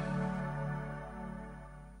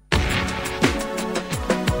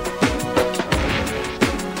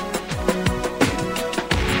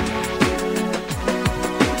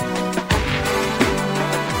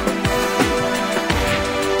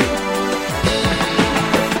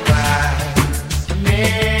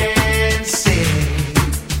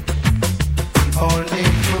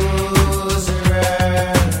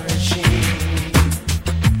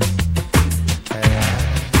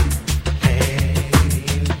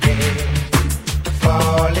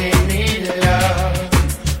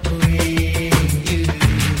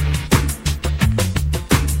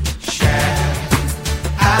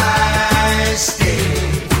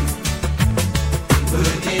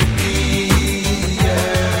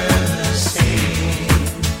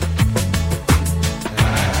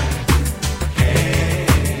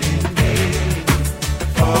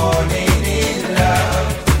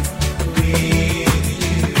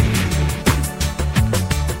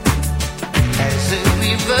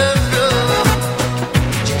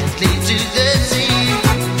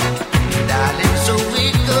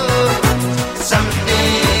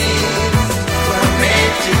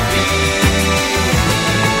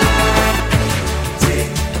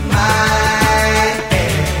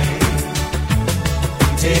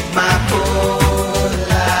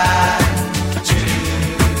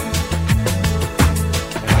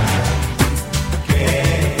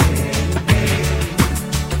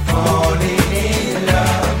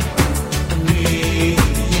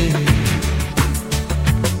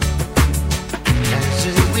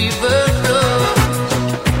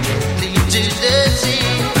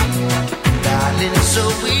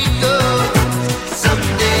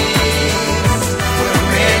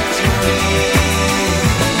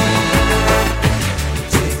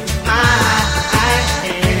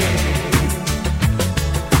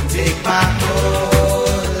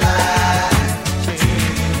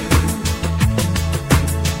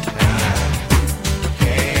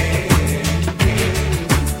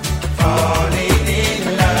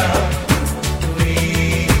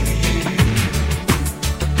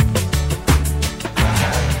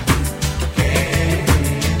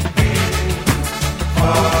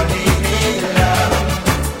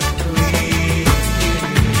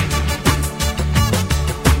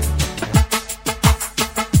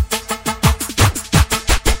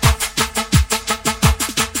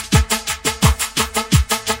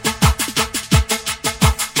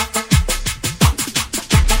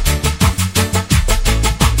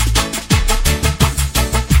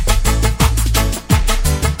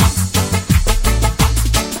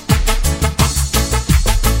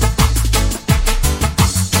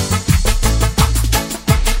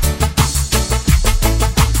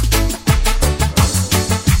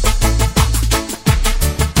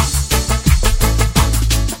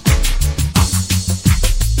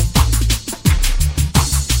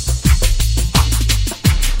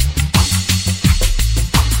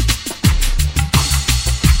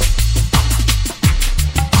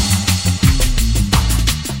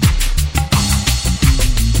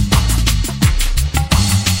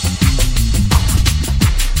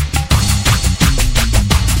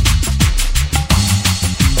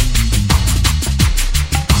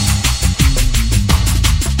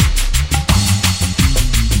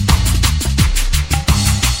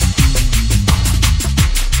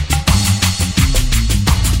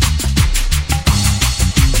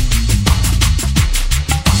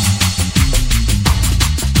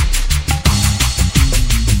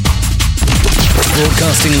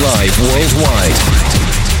 Broadcasting live worldwide.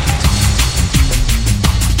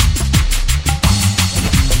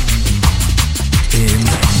 In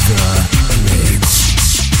the mix.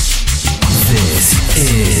 This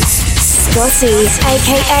is Scotty,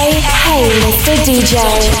 aka Hey Mr. DJ.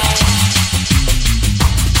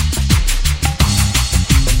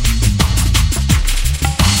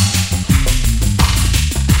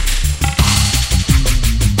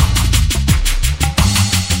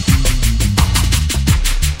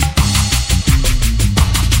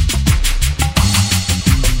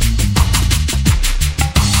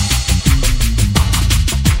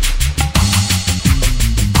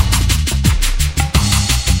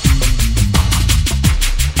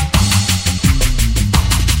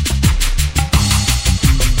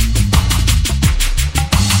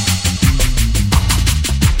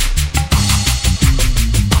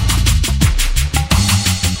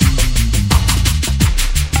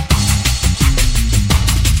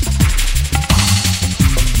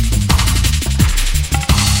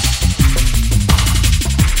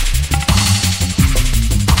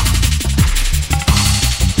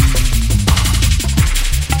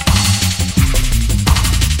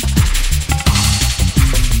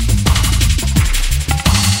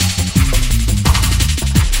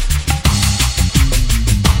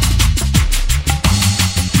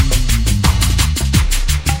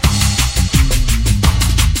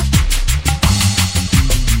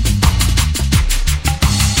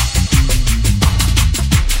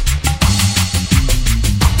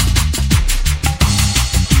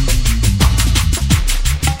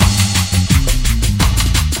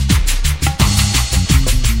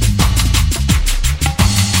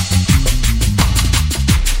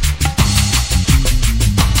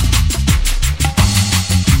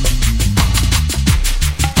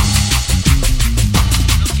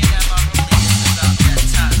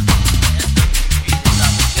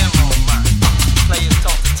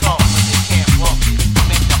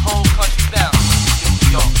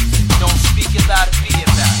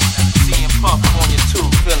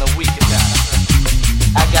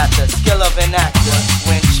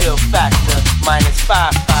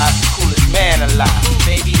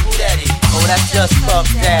 that's just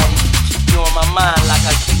Puff Daddy. Keep you on my mind like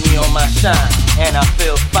I keep me on my shine. And I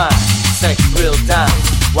feel fine, sex real dimes.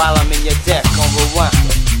 While I'm in your deck on rewind.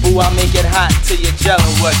 Ooh, I make it hot till you're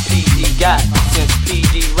gelling what PD got. Since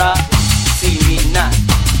PD rock, see me not.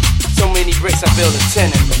 So many bricks, I build a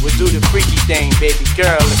tenement. We'll do the freaky thing, baby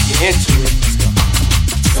girl, if you're into it. Let's go.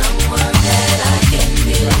 Someone that I can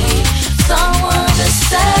believe, someone to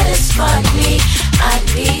satisfy me. I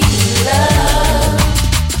need love.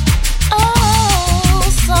 Oh,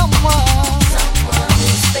 someone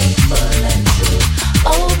who's faithful and true.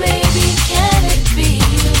 Oh, baby, can it be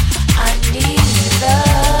you? I need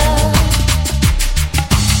love.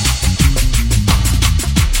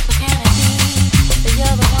 Can it be that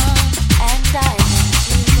you're the one and I want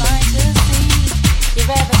you blind to see?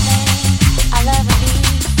 You're everything I'll ever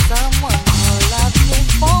need. Someone who'll love me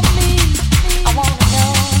for me. I wanna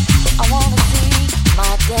know, I wanna see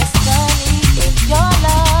my destiny. If your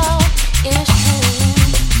love is true,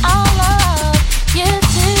 I'll love you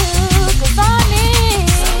too. 'Cause I need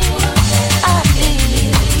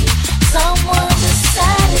someone to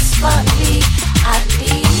satisfy me. I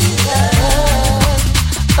need love.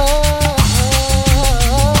 Oh,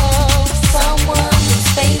 someone who's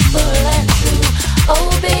faithful and true. Oh,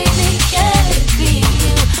 baby, can it be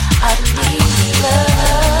you? I need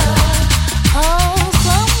love. Oh,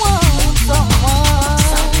 someone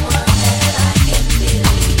that I can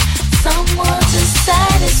believe, someone to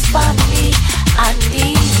satisfy me. I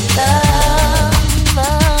need love.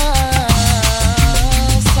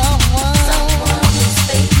 Someone who's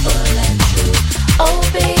faithful and true. Oh,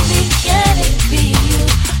 baby, can it be you?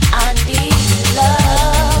 I need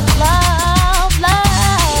love, love,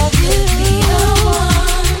 love you. Be the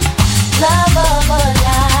one, love of a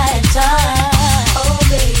lifetime. Oh,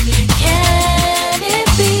 baby, can it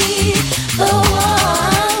be the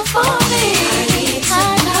one for me? I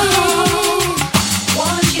need,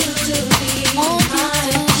 want you to be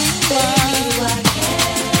mine. Baby, why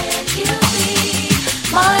can't you be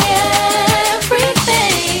my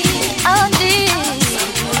everything? I need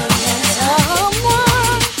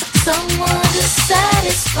someone to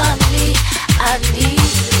satisfy me. I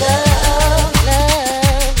need love,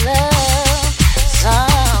 love, love.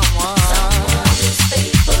 Someone who's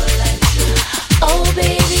faithful and true. Oh,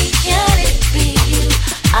 baby, can it be you?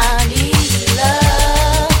 I need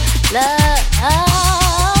love, love.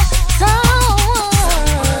 Someone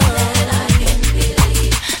that I can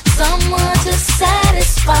believe, someone to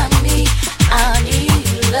satisfy me. I need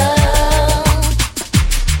love.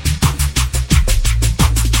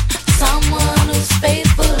 Someone who's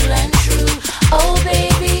faithful and true. Oh,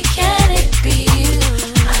 baby, can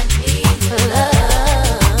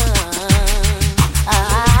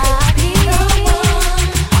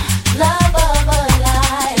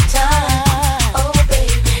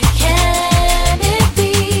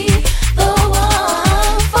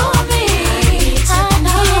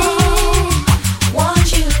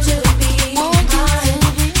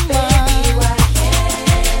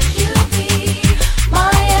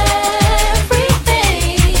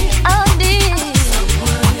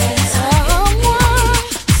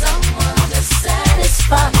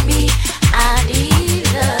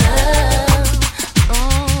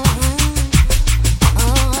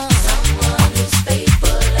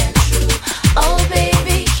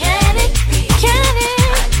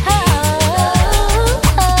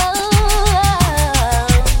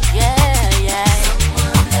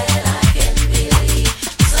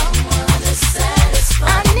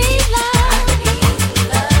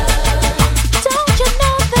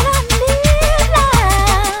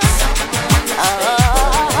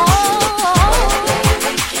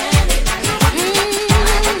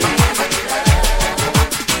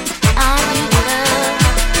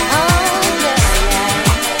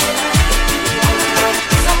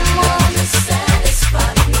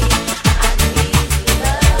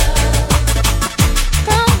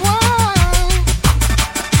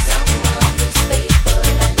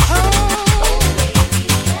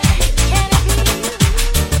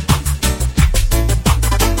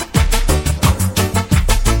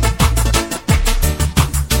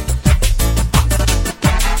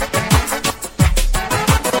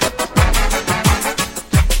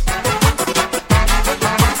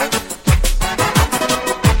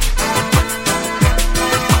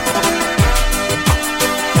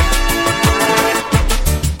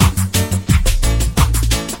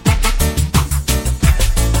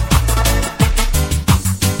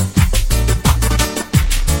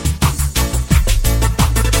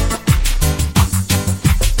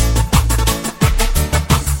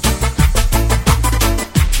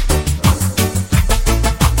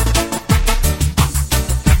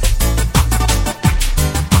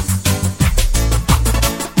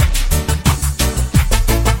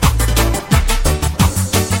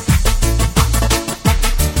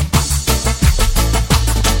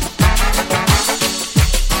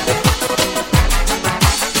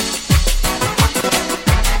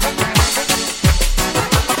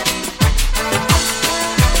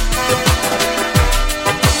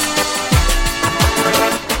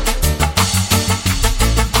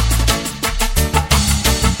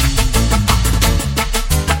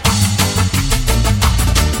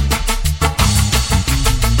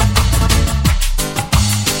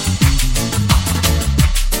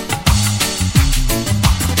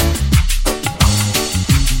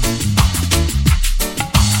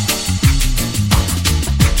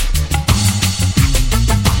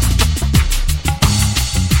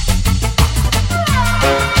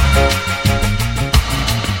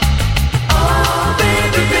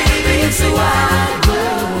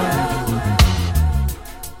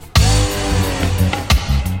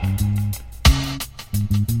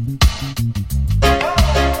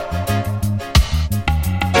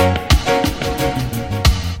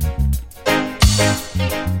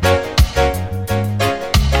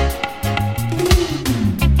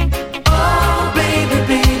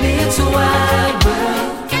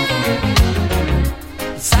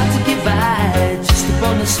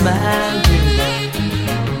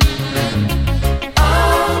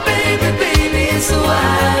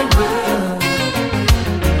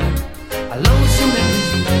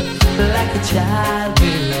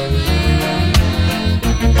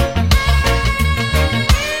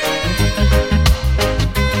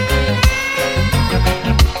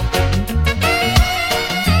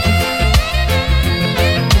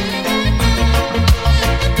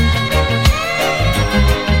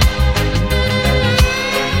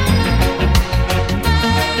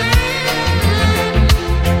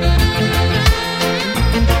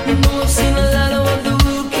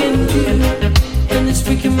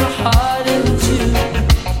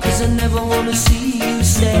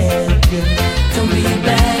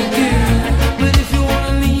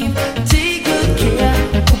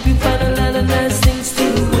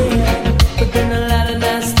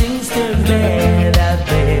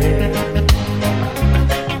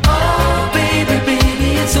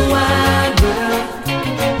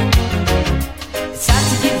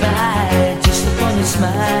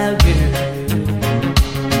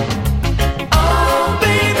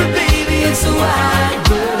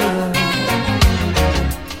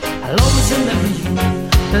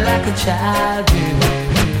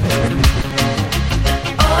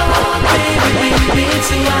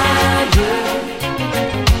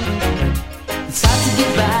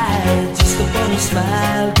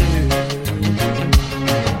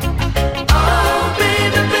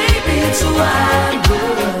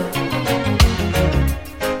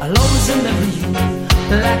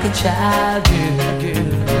child,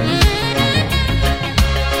 girl.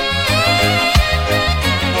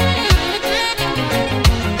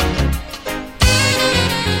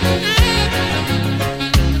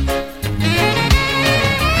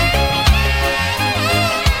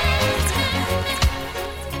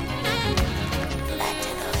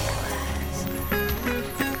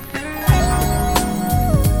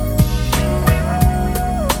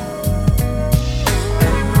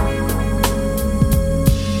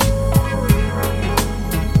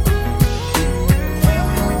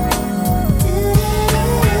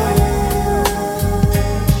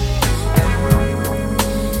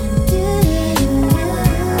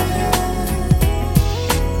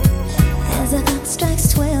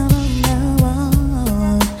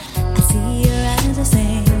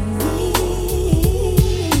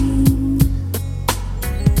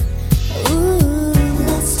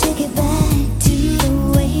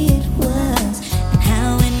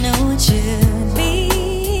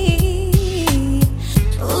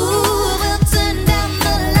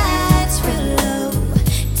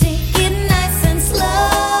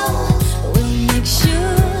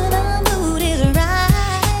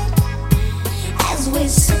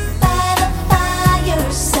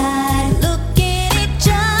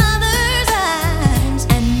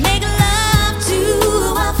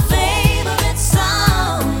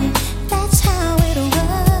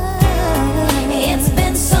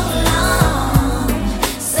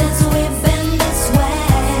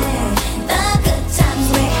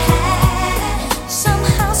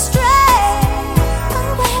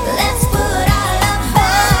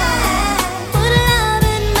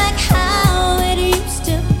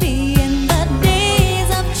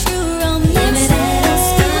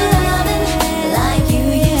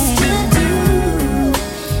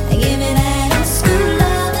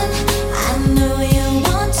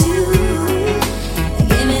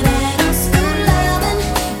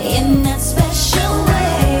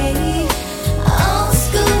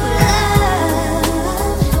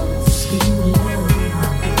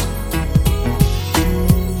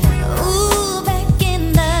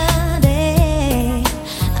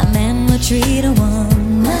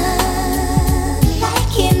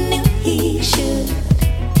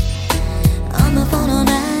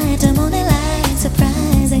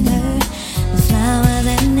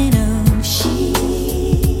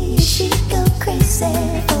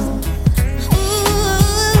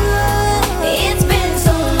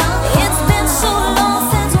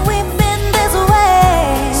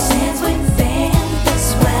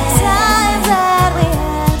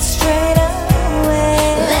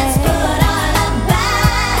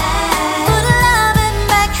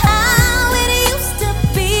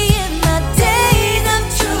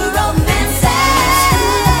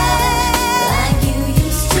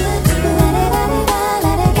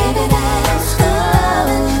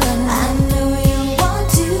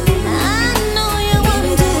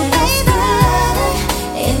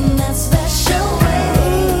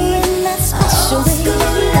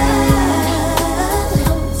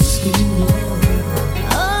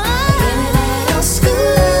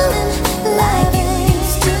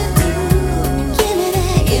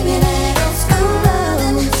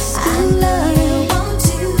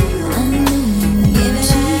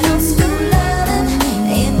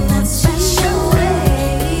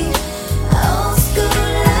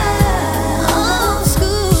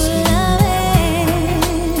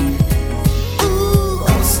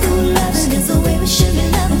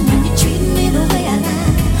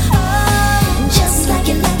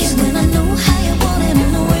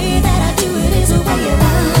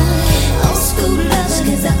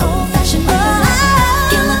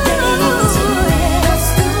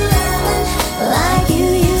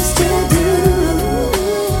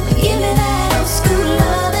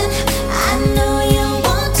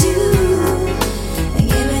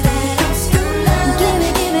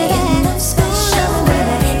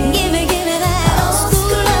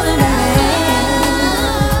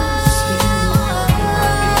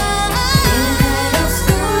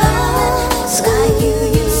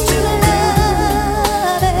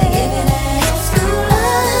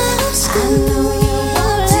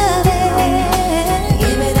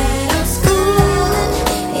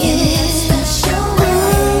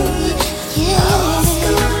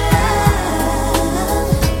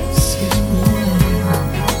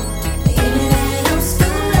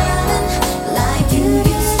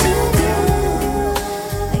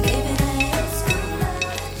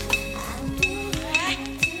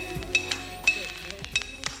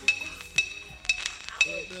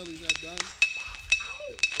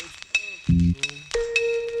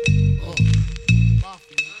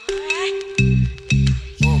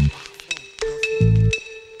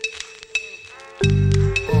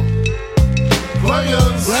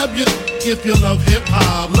 if you love hip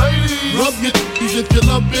hop. Ladies, rub your titties if you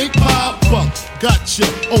love Big Papa. Gotcha.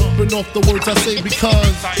 Open off the words I say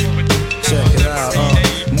because. Check it out.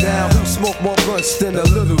 Now who smoke more blunts than a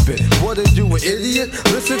little bit? What are you, an idiot?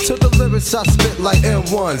 Listen to the lyrics I spit like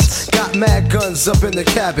M1s. Got mad guns up in the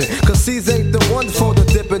cabin, cause these ain't the one for the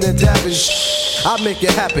dipping and dabbing. I make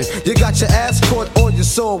it happen. You got your ass caught on your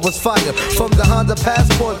soul was fire. From the Honda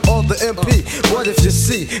Passport or the MP. What if you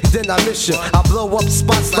see, then I miss you. I blow up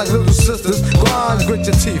spots like little sisters. Grind, grit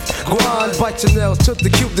your teeth. Grind, bite your nails. Took the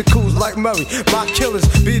cuticles like Murray. My killers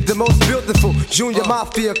be the most beautiful. Junior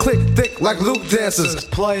Mafia click thick like Luke dancers.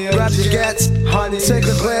 Grab your gats, honey. Take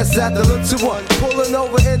a glance at the little one. Pulling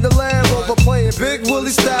over in the Land Rover. Playing Big Willie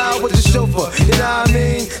style with the chauffeur. You know what I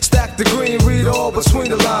mean? Stack the green, read all between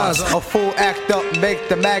the lines. A full act up, make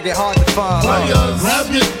the maggot hard to find. Players, grab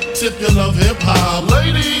your if you love hip hop.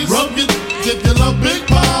 Ladies, rub your if you love Big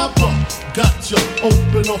Papa. Gotcha.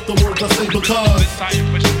 Open off the words I say because.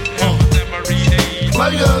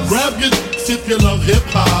 Players, grab your if you love hip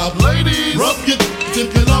hop. Ladies, rub your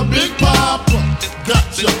if you love Big Papa.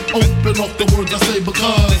 Gotcha. Open off the words I say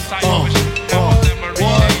because.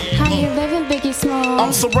 How you living, Biggie Small?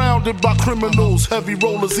 I'm surrounded by criminals, heavy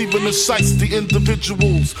rollers, even the shiesty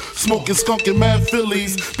individuals. Smoking skunk and mad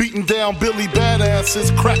fillies, beating down Billy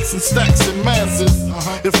badasses, cracks and stacks and masses.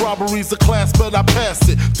 If robbery's a class, but I pass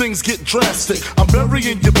it. Things get drastic, I'm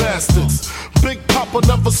burying you bastards. Big Papa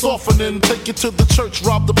never softening. Take you to the church,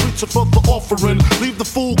 rob the preacher for the offering. Leave the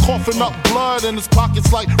fool coughing up blood in his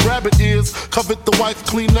pockets like rabbit ears. Covet the wife,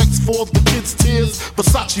 Kleenex for the kids' tears.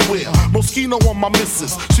 Versace wear, Moschino on my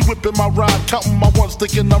missus. She whipping my ride, counting my ones,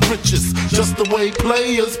 thinking I'm richest. Just the way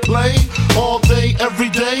players play, all day, every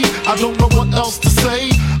day. I don't know what else to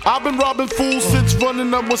say. I've been robbing fools since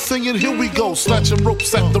running up was singing, here we go. Snatching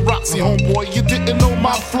ropes at the Roxy, homeboy, you didn't know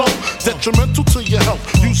my flow. Detrimental to your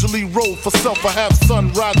health, usually roll for self. I have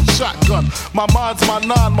son riding shotgun. My mind's my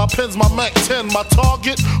 9, my pen's my Mac 10. My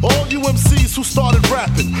target, all you MCs who started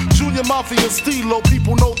rapping. Junior Mafia and Stilo,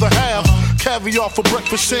 people know the half. Caviar for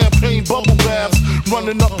breakfast, champagne, bubble baths.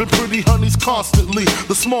 Running up in pretty honeys constantly.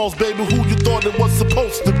 The Smalls, baby, who you thought it was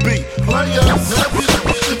supposed to be. Players, rub your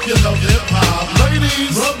if you love hip hop.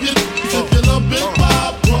 Ladies, rub your if you love Big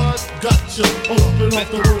Papa. Gotcha. Open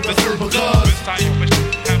up the words I say because.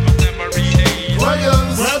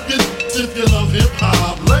 Players, rub your if you love hip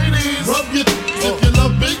hop. Ladies, rub your if you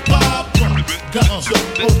love Big Papa. Gotcha.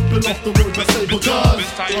 Open up the words I say because.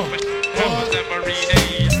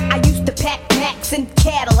 I used to pack Macs and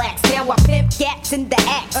Cadillacs. Now I pimp gats in the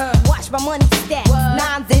axe. Watch my money stack.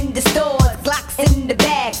 Nines in the stores, Glocks in the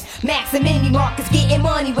bags. Max and Mini Marcus getting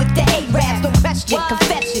money with the A-Raps. No question,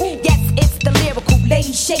 confession. Yes, it's the lyrical.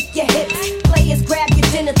 Ladies, shake your hips. Players, grab your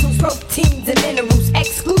genitals. Proteins and minerals.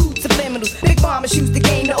 Exclude subliminals. Big mamas used to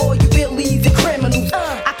gain to all you willies and criminals.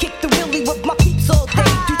 I kick the wheelie with my peeps all day.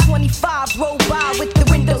 225s roll by with the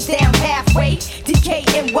windows down halfway.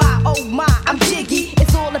 DKNY, oh my, I'm jiggy.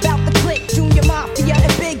 It's all about the click, Junior Mafia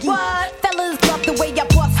and Biggie. What? Fellas love the way I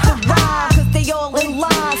bust the rhyme, cause they all in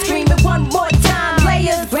line, screaming one more time.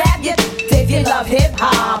 Players, grab your if you love hip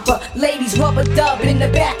hop. Ladies, rubber dub in the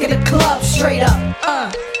back of the club, straight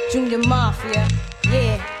up. Junior Mafia,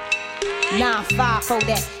 yeah. 9-5 for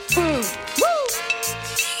that. Woo!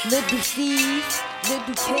 Little Steve,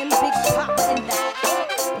 Little Kim, Big Papa in the.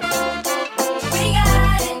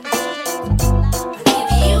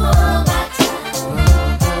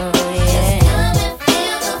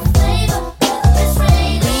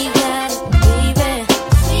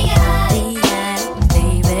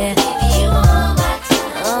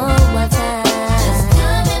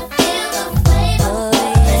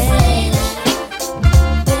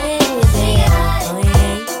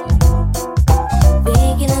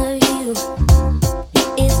 Thinking of you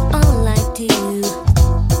is all I do.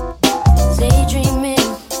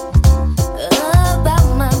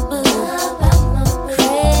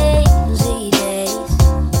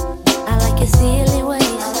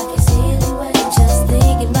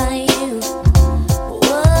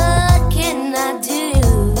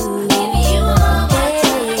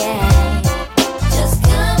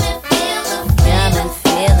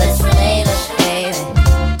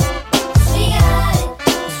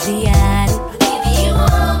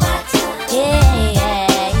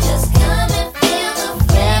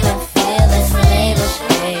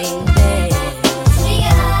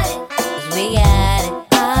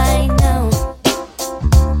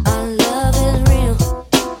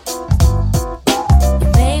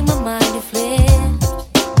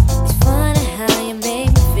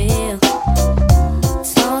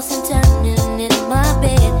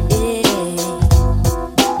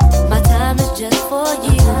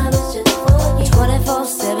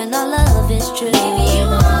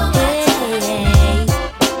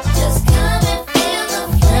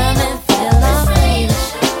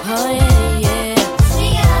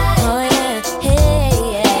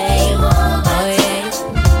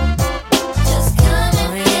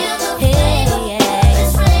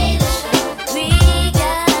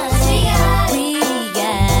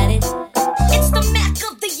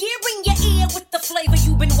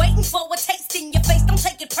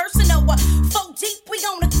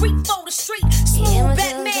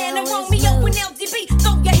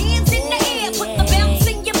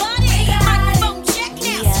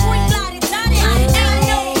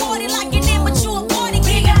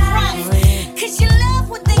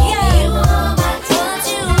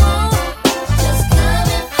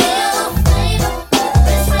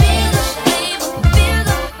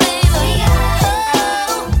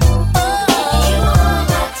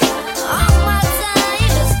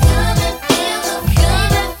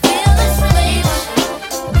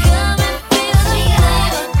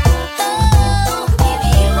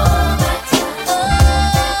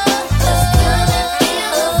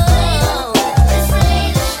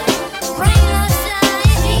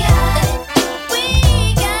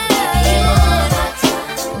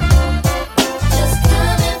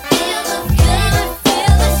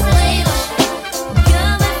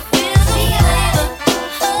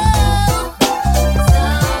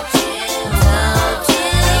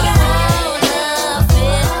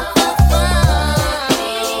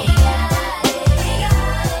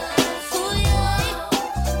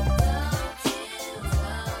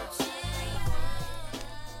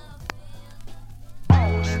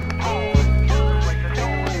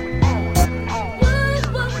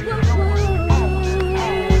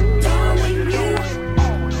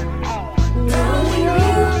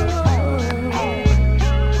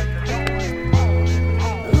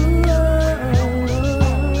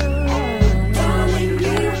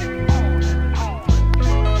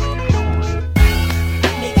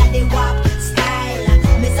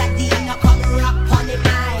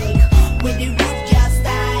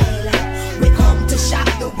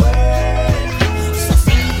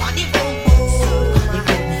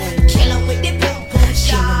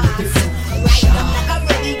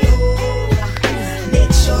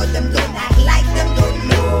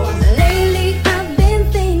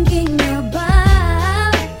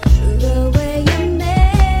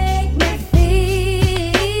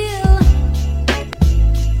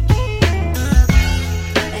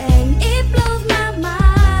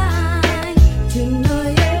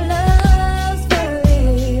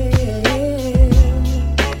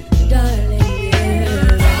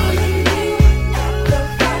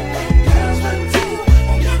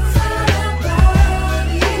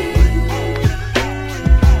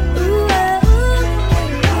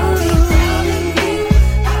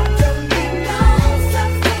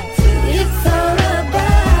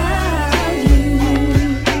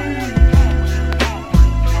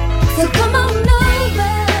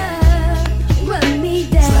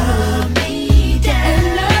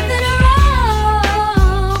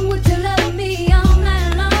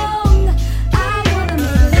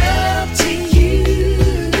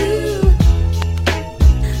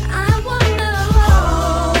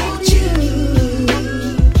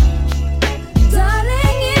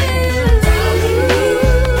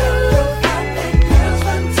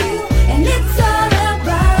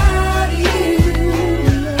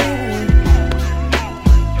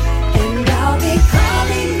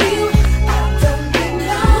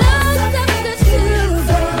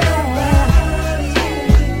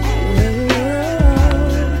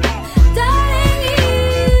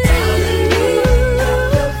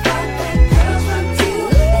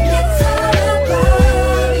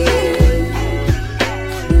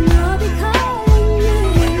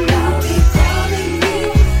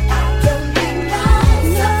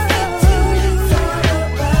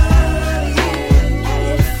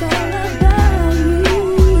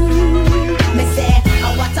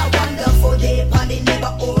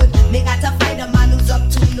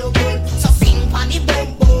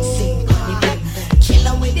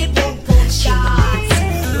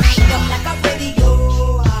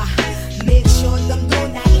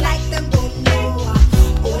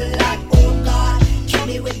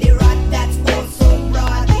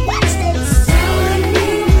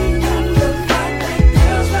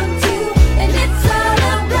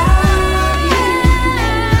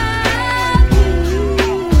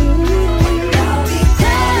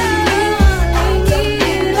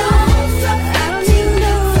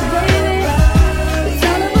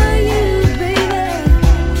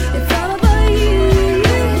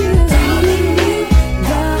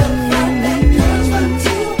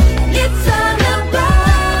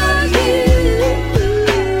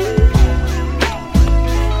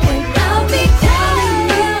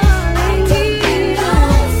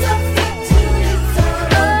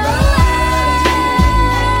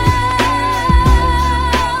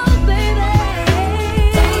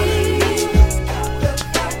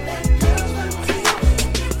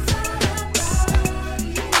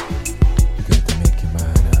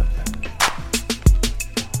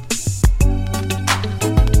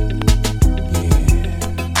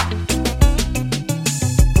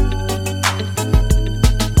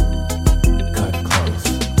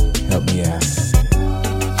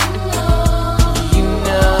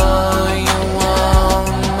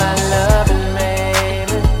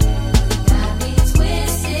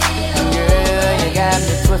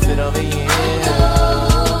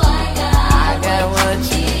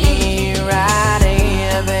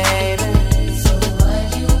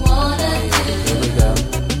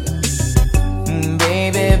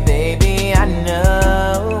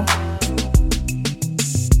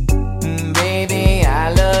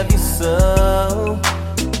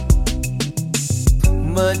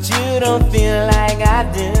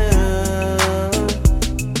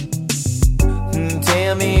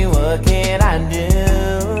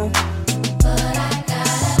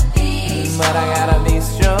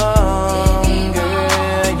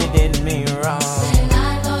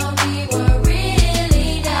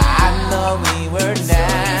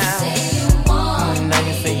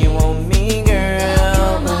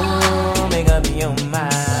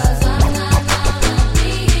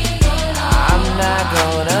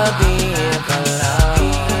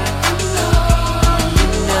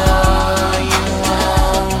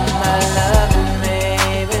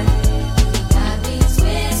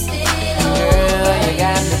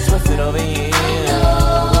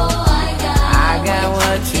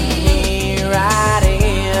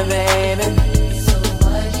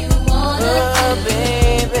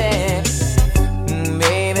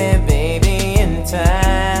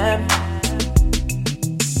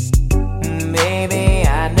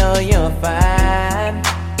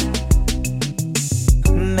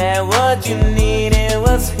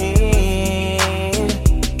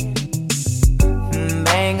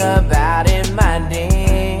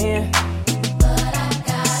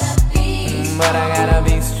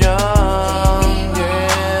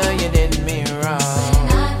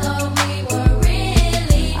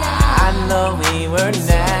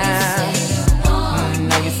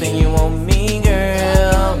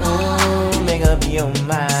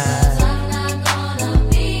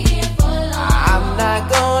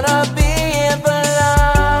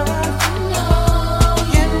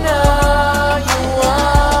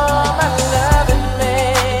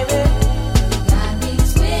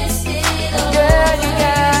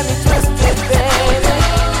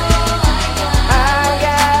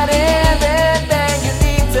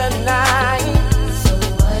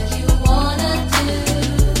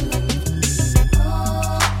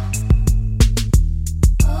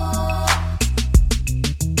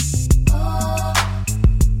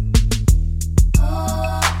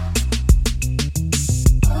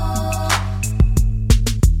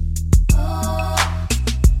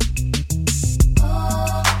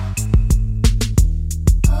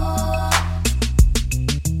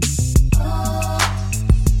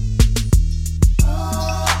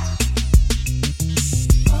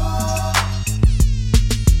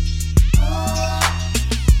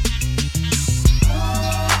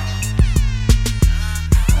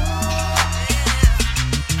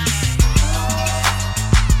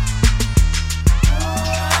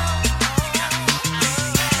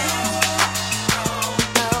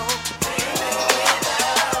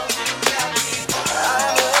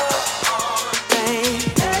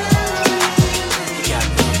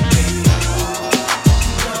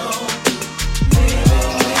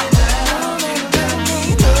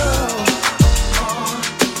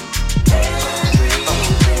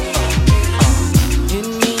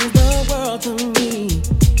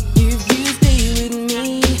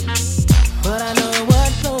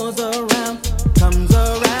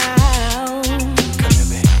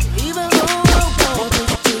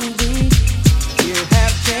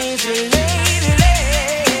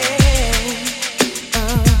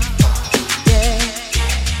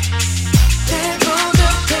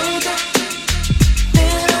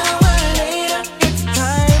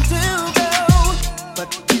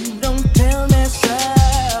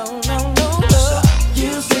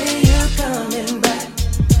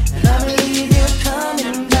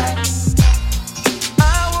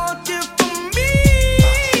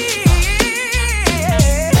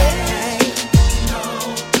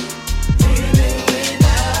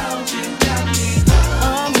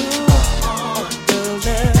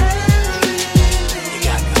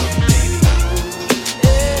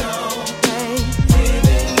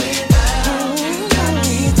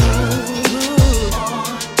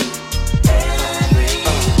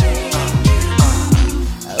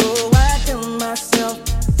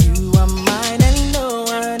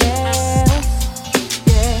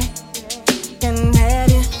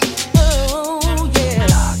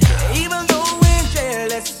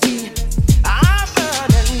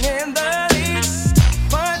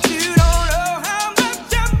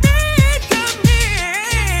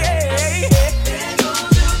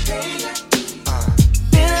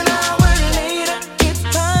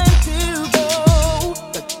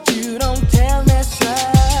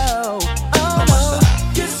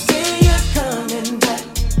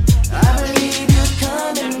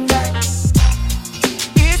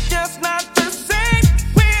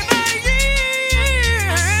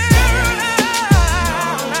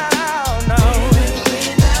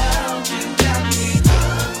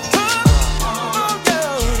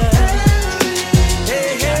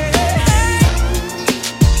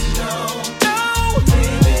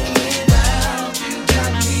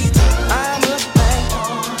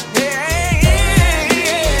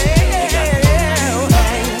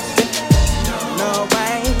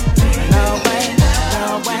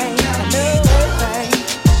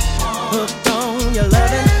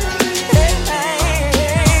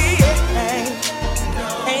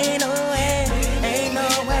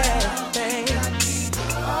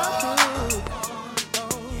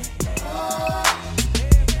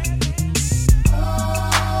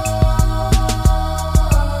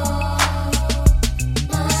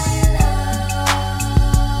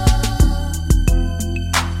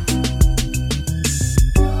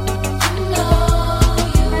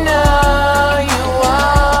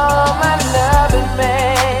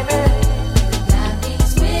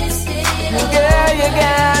 Girl, you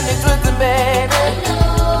got me twisted, baby.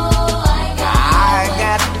 I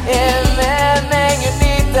got everything you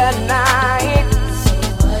need tonight.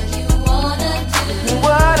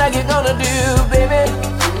 What are you gonna do, baby?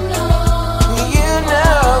 You know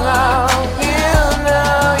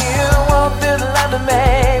you won't feel like the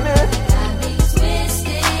baby.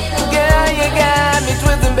 Girl, you got me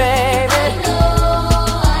twisted, baby.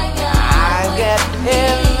 I got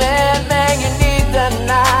everything you need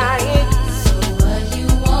tonight.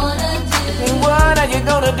 What are you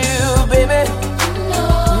gonna do, baby?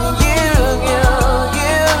 You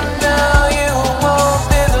know you won't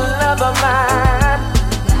feel the love of mine.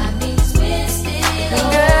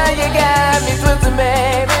 Girl, you got me twisted,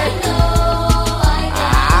 baby.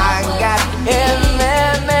 I got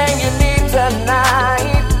everything you need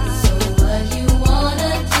tonight.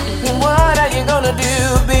 What are you gonna do,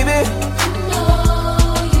 baby?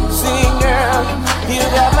 See, girl, you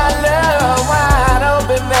got my love wide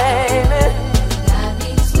open, baby.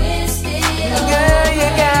 Girl, you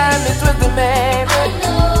got me twisted, baby.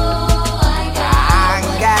 I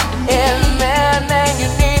got everything you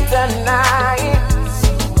need tonight.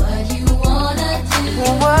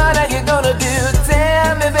 What are you gonna do?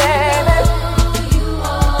 Tell me, baby.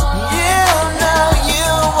 You know you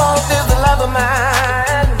won't feel the love of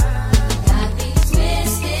mine.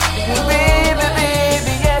 Baby,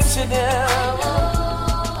 baby, yes you do.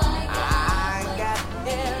 I got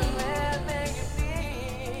everything you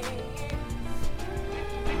need.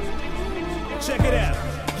 Check it out.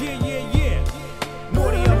 Yeah.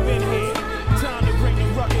 Naughty up in here. Time to bring the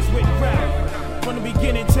ruckus with rowdy. From the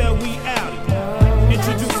beginning till we out.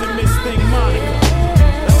 Introducing Miss Thing Monica.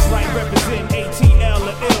 That's right, represent ATL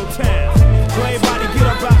of Ill-Town. So everybody get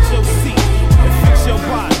up out your seat and fix your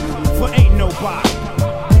body, for ain't nobody.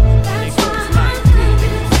 And it goes like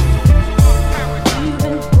this. You've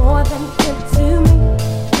been more than good to me.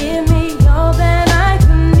 Give me all that I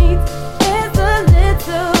can need. There's a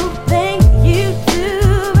little thing you do,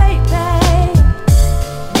 baby.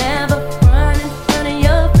 Never run in front of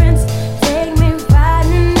your friends. Take me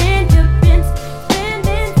riding in your Benz.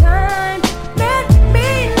 Spending time. Let me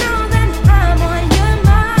know that I'm on your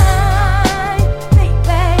mind,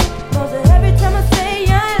 baby. Knows that every time I say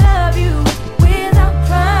I love you, without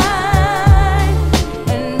trying.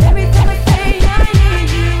 And every time I say I need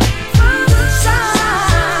you, true.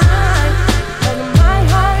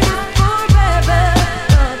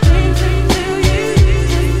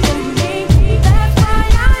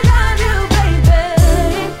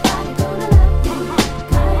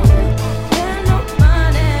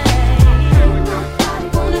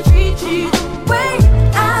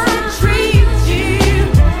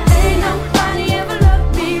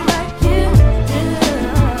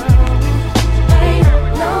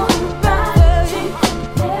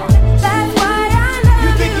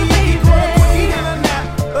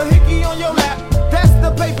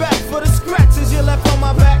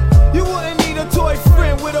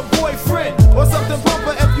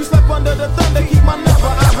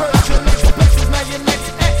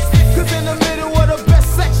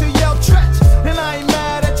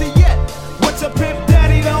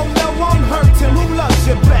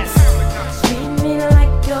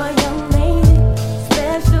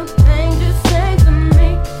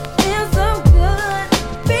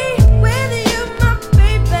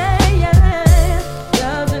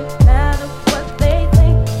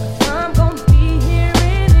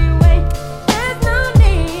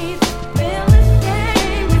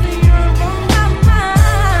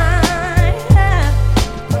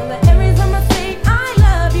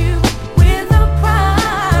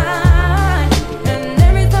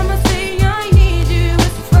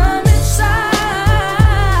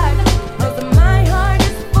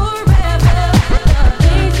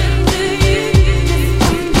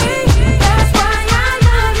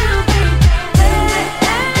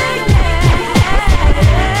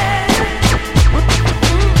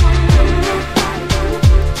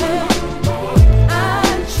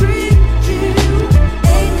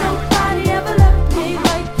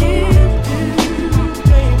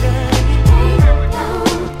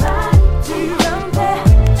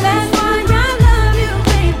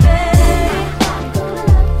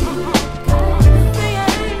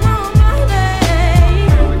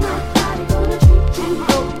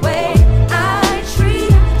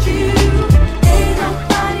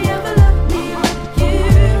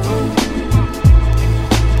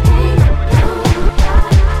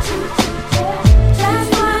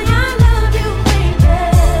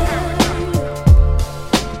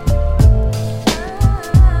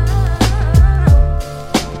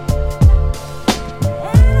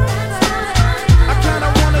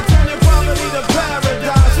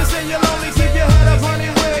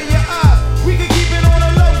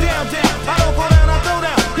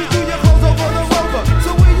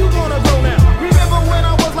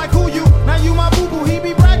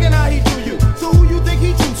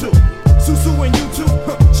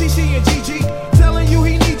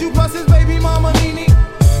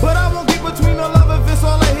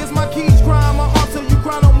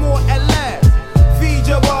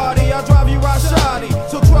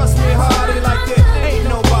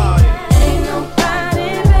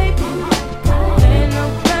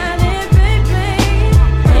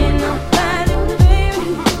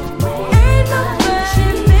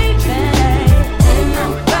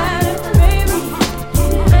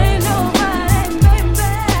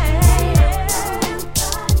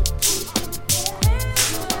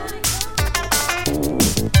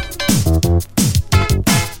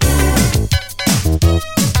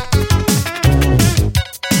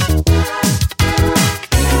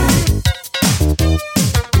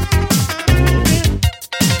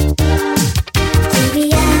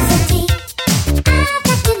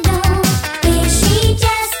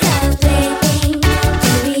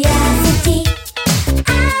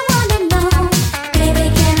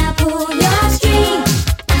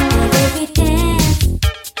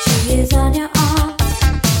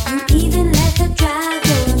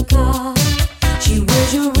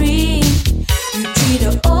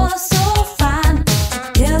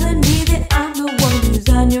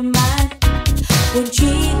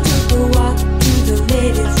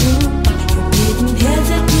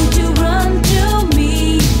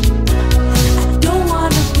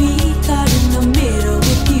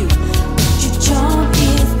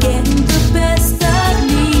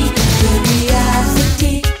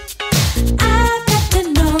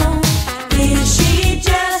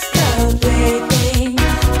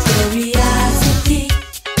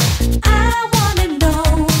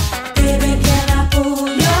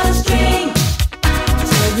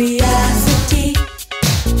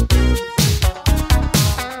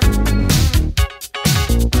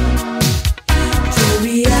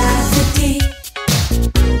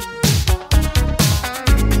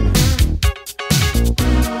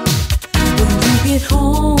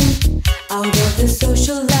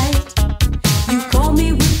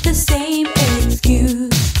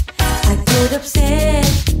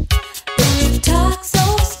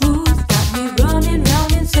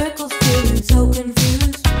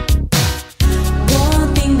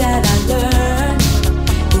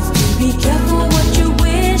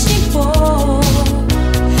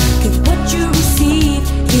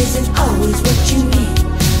 isn't always what you need,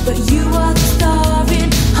 but you are the star in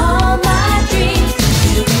all my dreams.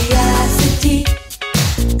 Curiosity,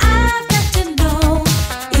 I've got to know,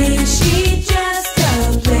 is she just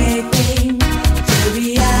a plaything?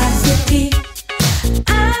 Curiosity,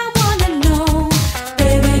 I wanna know,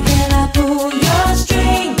 baby, can I pull your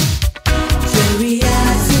string?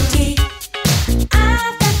 Curiosity,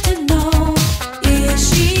 I've got to know, is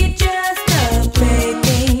she just a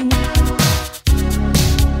plaything?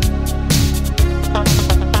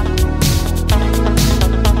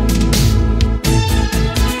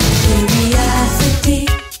 Curiosity,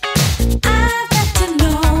 I've got to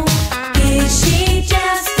know, is she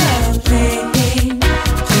just a plaything?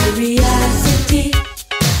 Curiosity,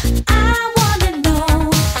 I wanna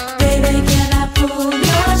know, baby, can I pull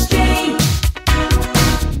your string?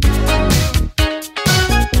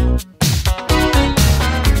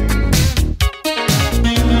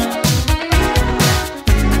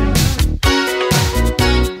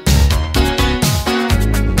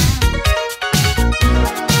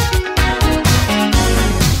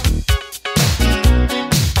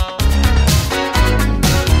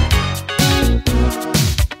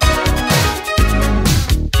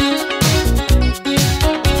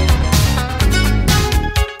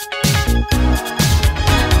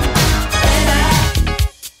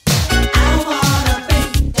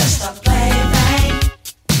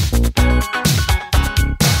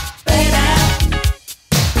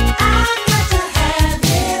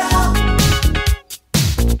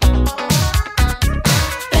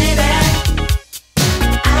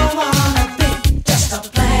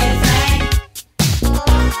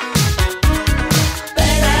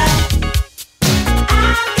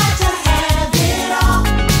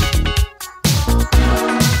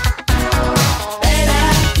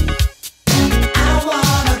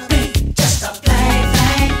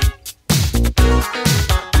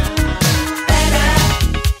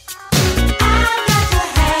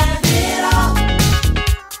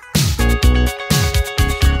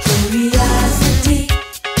 Curiosity,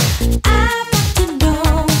 I've got to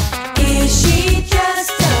know, is she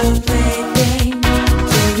just a plaything?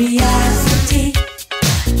 Curiosity,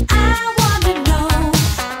 I wanna know,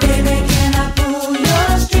 baby, can I pull your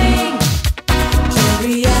string?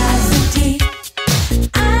 Curiosity,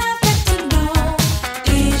 I've got to know,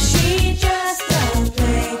 is she just a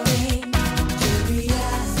plaything?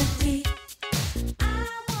 Curiosity,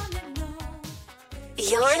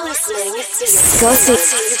 You're listening to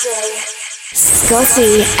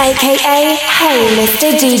Scotty, aka Hey Mr.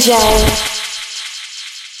 DJ.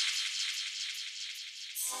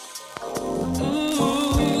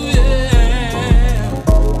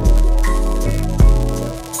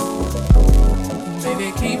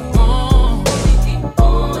 Baby, keep on, keep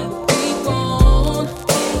on, keep on.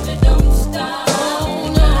 You don't stop. You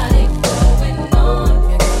got it going on.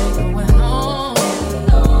 You got it going on.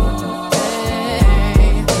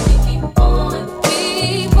 Keep on,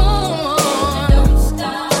 keep on. You don't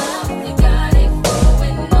stop. You got it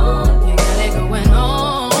going on. You got it going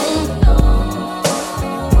on.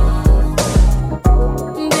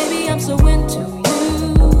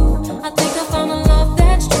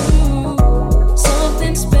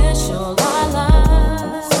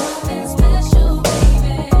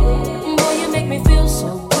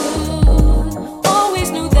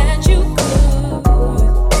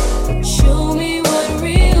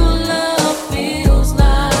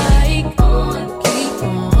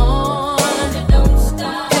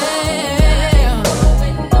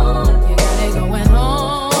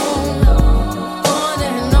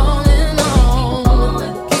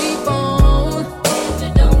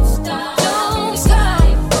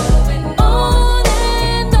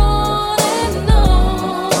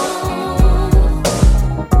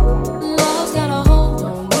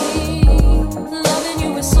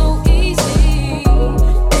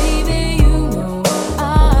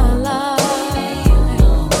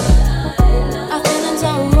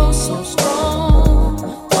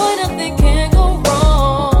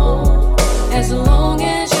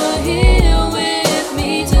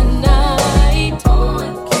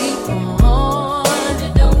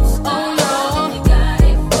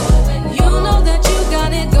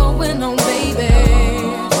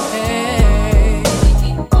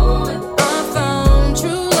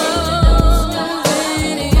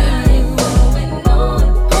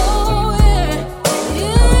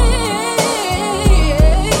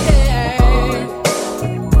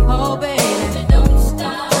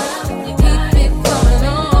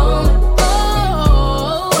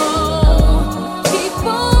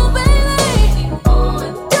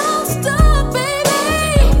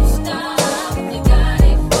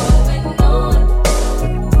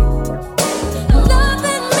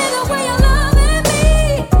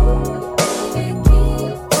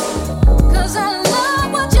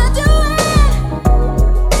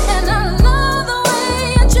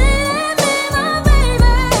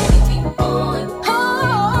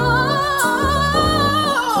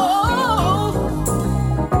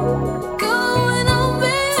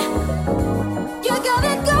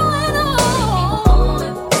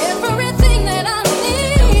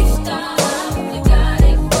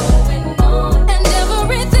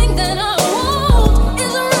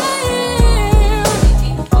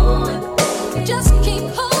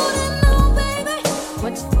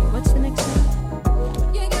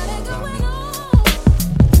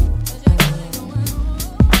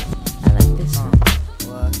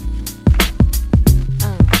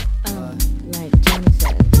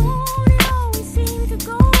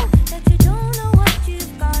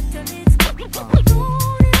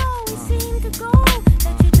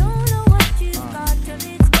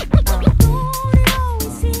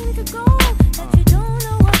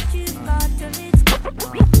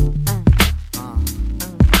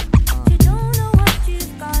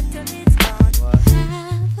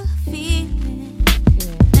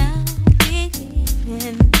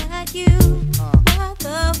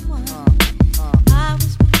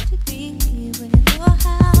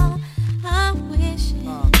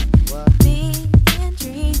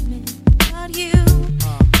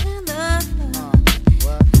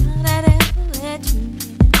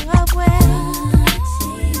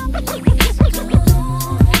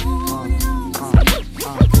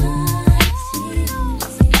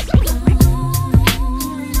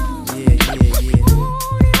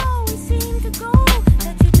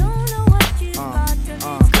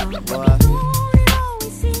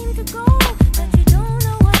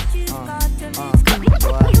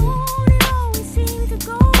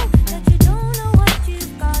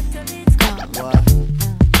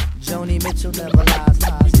 Mitchell never lies.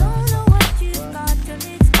 You don't know what you've got till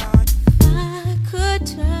it's gone. I could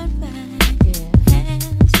turn back and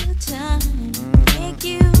to time, make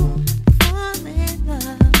you fall in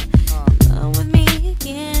love with me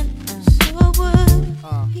again. So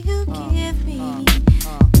would you give me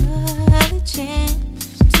another chance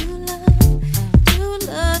to love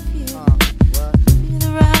you the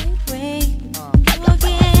right way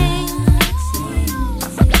again?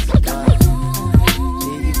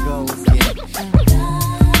 Here you go again.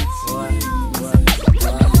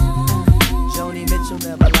 Joni Mitchell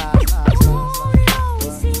never lies.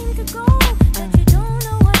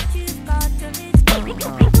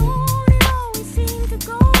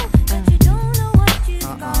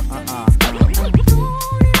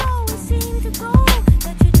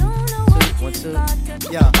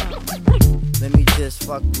 Yeah, let me just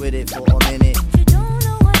fuck with it for a minute.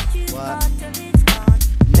 What?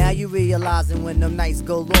 Now you realizing when them nights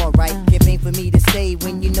go long, right? It ain't for me to say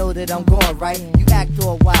when you know that I'm gone, right? You act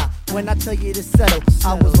all wild when I tell you to settle.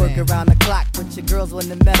 I was working around the clock, but your girls on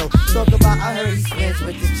the metal. Talk about I heard he's friends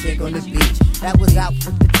with this chick on the beach. That was out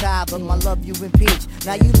with the tie, but my love you impeach.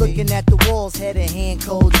 Now you looking at the walls, head in hand,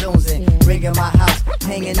 cold jonesing. Bringing my house,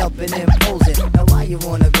 hanging up and imposing. Now why you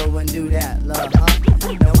wanna go and do that, love, huh?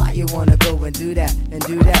 Now why you wanna go and do that,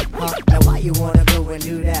 huh? Now why you wanna go and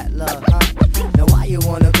do that, love, huh? Now why you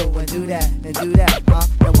wanna go and do that, huh?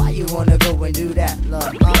 Now why you wanna go and do that,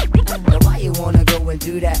 love, huh? Now why you wanna go and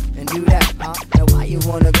do that, huh? Now why you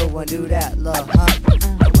wanna go and do that, love, huh?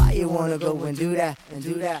 Now why you wanna go and do that, and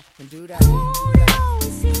do that, and do that, and do that?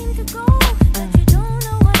 Seem to go, but you don't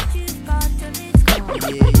know what you've got till it's gone.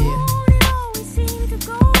 Yeah. Always seem to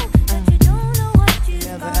go, but you don't know what you've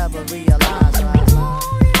got. Never ever realize, right?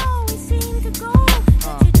 Always seem to go,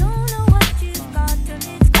 but you don't know what you've got till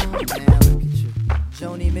it's gone. Man, look at you.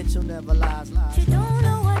 Joni Mitchell never lies. You don't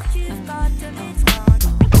know what you've got till it's gone.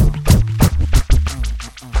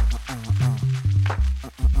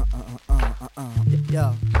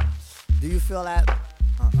 Yo, do you feel that?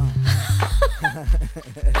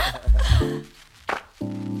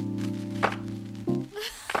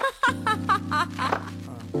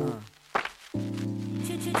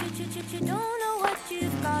 You don't know what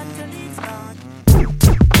you've got till it's gone.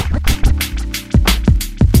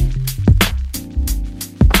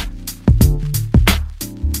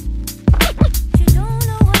 You don't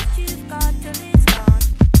know what you've got till it's gone.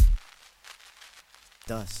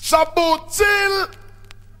 Dust. Shabba chill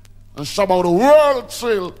and Shabba the world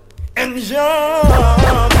chill. Enjoy.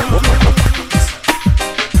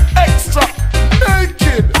 Extra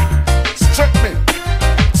naked. Strip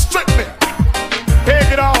me.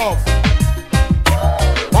 Take it off.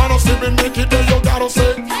 Wanna see me naked, then you gotta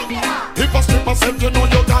say. If I strip myself, you know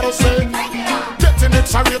you gotta say. Getting it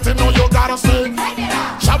chariot, you know you gotta say.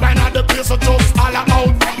 Shabba at the place, so just all out.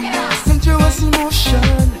 Sensuous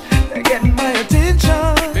emotion, they're getting my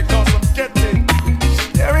attention. Because I'm getting.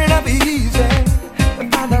 Staring at me easy, to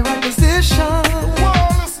find the right position. The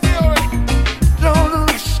world is steering. Don't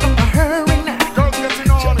rush, I'm a hurry now. Girls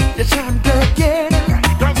getting on it. Your time, girl, get it right.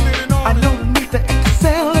 Girls getting on it. I don't need to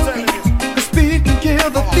accelerate, 'cause speed can kill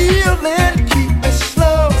the feeling. Keep it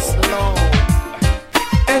slow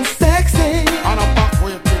and sexy. On a back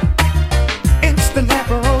way too. Instant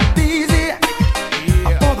aphrodisiac.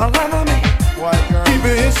 For the love of me. Keep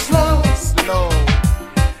it slow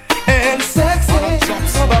and sexy.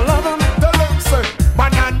 For the love of me. Tell them say,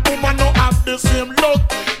 man and woman no have the same look.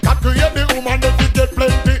 Can create the woman if you get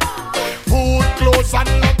plenty. Food, clothes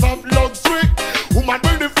and lot of luxury. Woman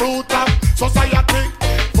bring the fruit of society.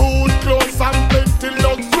 Food, clothes and plenty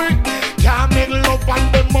luxury. Can't make love and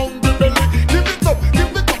them hungry belly. Give it up,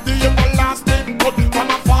 the everlasting good. From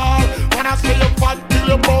afar, when I say you fat till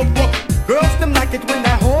you bump up. Girls them like it when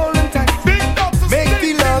they're holding tight. Make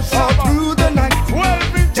the love all through the night.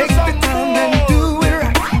 12 inches Take the time and do it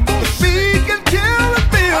right. The speed can kill the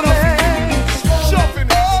feeling. Shoving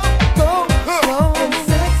it. Go slow and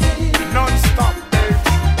sexy. Non-stop, babe.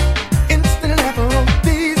 Instant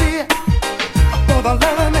aphrodisiac. For the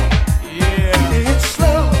love of me. Yeah. It's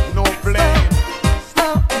slow. No blame.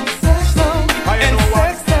 Slow and sexy. I And know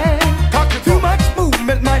what. sexy. Cock it Too up. much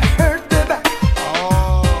movement might hurt the back.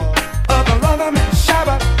 Oh. Of the love of me.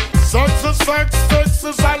 Shabba.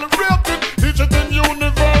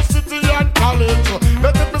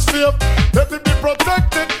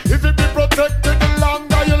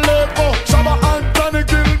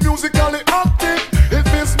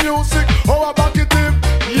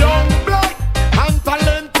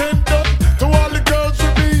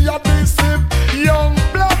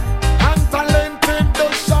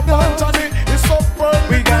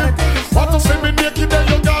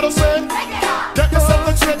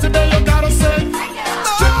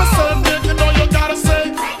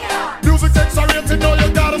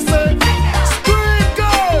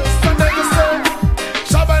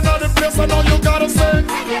 place, I know you gotta say.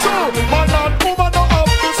 True, man and woman don't have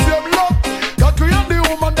the same luck. God create the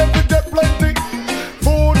woman, then we get plenty.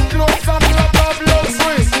 Food, clothes, and lot of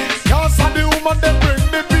luxuries. Cause of the woman, they bring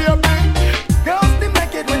the baby. Girls, they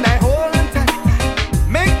make it when I hold them tight.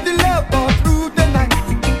 Make the love all through the night.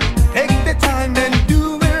 Take the time and do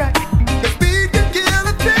it right. The speed can kill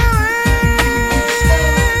the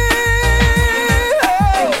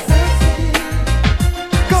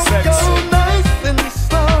Go nice and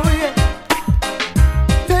slow, yeah.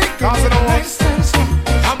 Take it nice and slow.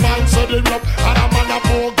 A man said him up, and a man a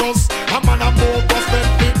bogus. A man a bogus, then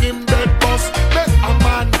big him dead boss. Make a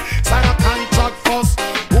man sign a contract first.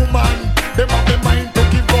 Woman, them have the mind to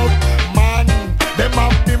give up. Man, them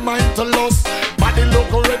have the mind to lose. Body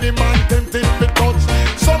look already, man, tempted to touch.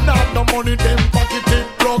 Some not have no money, them pocket it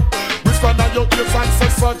broke. Which one of your ears and say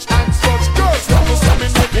such and such? Girls, you to say me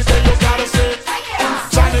naked, then you gotta say.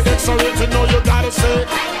 Johnny X-ray, you know you gotta say.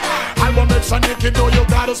 Album X and Nicky, know you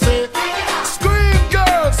gotta say. Scream,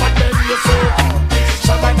 girls, and then you say.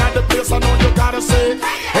 Shabba at the place, I know you gotta say.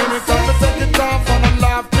 Anytime you take it off and I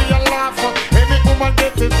laugh, be a laugher. Any woman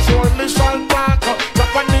get it, surely shall back her.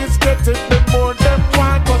 Japanese get it, the more them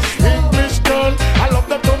want her. English girl, I love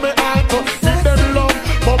them to me heart. Give them love,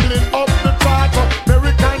 bubbling up the chart.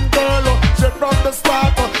 American girl, she from the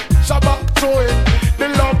start. Shabba showing the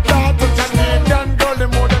love that. Canadian girl, the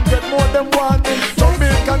more them get, more them want.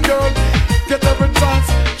 Jamaican girl, get every chance.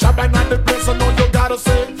 Shabba at the place, I know you gotta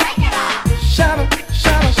say. Shabba, shabba,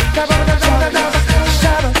 shabba, shabba, shabba, shabba,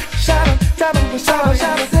 shabba, shabba, shabba, shabba,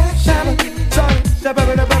 shabba,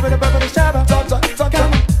 Johnny, shabba, shabba, shabba,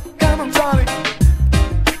 come on, Johnny.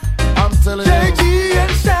 I'm telling you, JG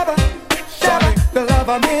and Shabba, Shabba, the love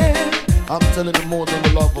I'm in. I'm telling you more than the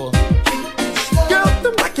lover. Girls,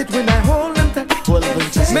 them like it when I hold them tight. 12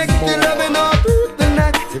 inches Make is the more. loving all through the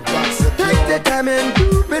night. If that's it, Take the time and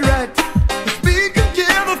do it right. The speed can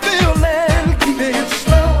kill the feeling. Keep it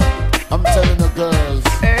slow I'm telling the girls,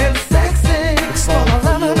 and sexy. it's all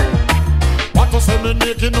for you. What to say me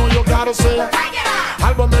Nicky, know you gotta say.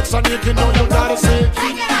 Album X and Nicky, know you gotta say.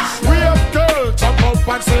 We have girls, jump up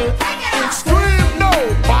and say. Scream no,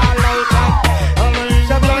 ball out that. And I ain't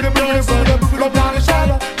like a boy, so the blood on the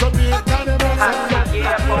shadow. Jamaican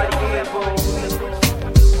boys.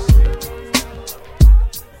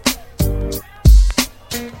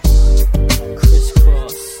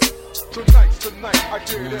 Tonight's the night, I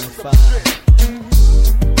get it some shit.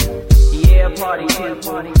 Yeah, party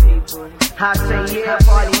people. I say yeah,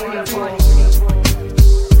 party people.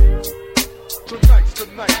 Tonight's the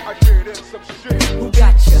night, I get it some shit. Who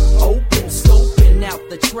got you open, scoping out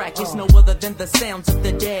the track? It's no other than the sounds of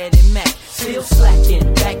the Daddy Mac. Still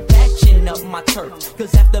slacking, back patching up my turf.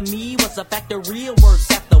 Cause after me was a factory of worse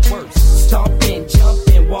after worse. Stomping,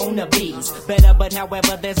 jumping, wannabes. Better, but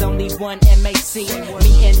however, there's only one MAC. Me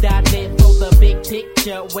and I live for the big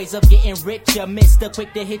picture. Ways of getting richer. Mr.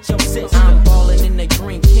 Quick to hit your sister. I'm ballin' in the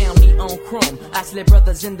Green County on chrome. I slip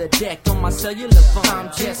brothers in the deck on my cellular phone. I'm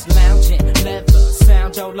just lounging, leather,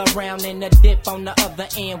 sound all around. And the dip on the other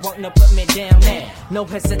end, wanting to put me down there. No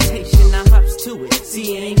hesitation, I hops to it.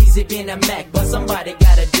 See, it ain't easy being a Mac, but somebody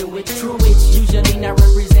gotta do it. True, it's usually not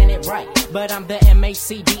represented right. But I'm the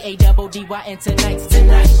MACDADDY, and tonight's the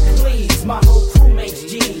night. Please, my whole crew makes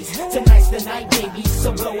G's. Tonight's the night, baby,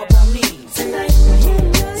 so blow up on me.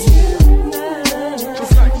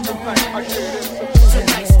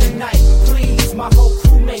 Tonight's the night, please, my whole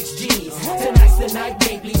crew makes G's. Tonight's the night,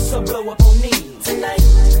 baby, so blow up on me.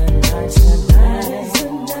 Tonight's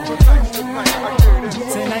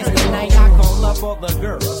the night I call up all the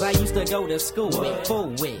girls I used to go to school with, fool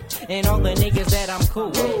with, and all the niggas that I'm cool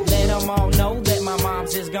with. Let them all know that my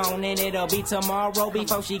mom's is gone and it'll be tomorrow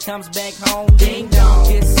before she comes back home. Ding dong,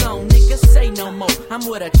 it's on, niggas say no more. I'm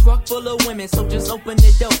with a truck full of women, so just open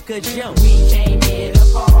the door, cause yo, we came here to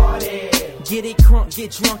party. Get it crunk,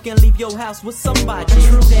 get drunk, and leave your house with somebody.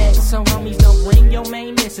 True that, so homies don't bring your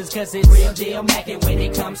main missus, cause it's real deal mackin' when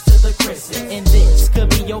it comes to the Christmas. And this could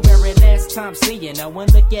be your very last time seeing no one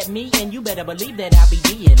look at me, and you better believe that I'll be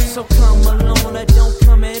being. So come alone or don't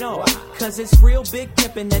come at all, cause it's real big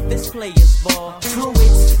pimpin' at this player's ball. True,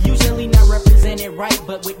 it's usually not represented right,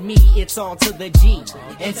 but with me, it's all to the G.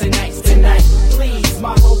 And tonight's the night, please,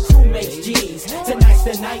 my whole crew makes G's. Tonight's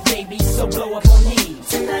the night, baby, so blow up on me.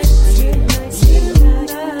 Tonight's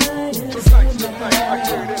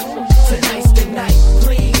the night,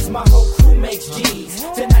 please, my whole crew makes G's.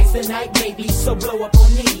 Tonight's the night, baby, so blow up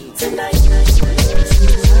on me. Tonight,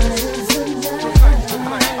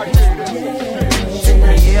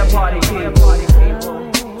 yeah, party people.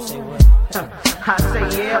 I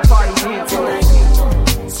say yeah, party people.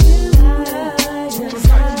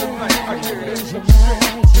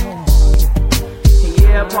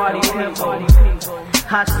 party people.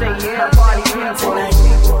 I say yeah, party people.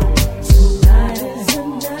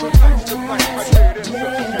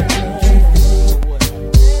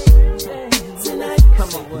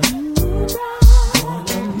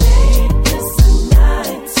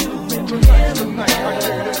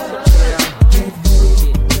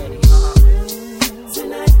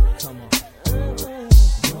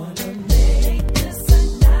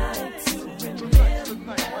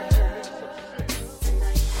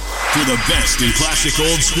 The best in classic,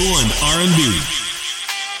 old school, and R&B.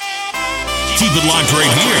 Keep it locked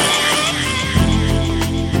right here.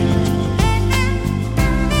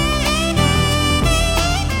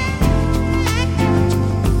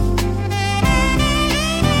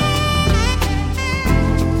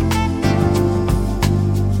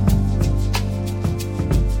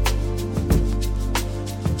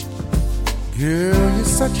 Girl, you're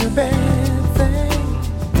such a bad thing,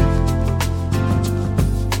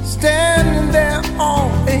 standing there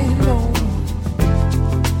all alone,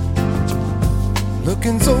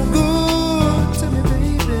 looking so good to me,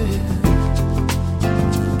 baby.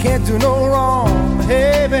 Can't do no wrong,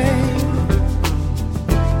 hey, babe.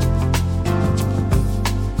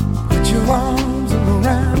 Put your arms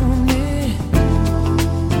around me,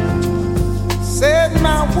 set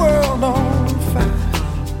my world on fire.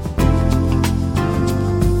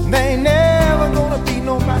 There ain't never gonna be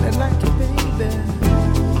nobody like you, baby.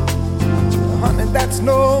 Honey, that's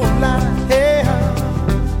no lie. Hey,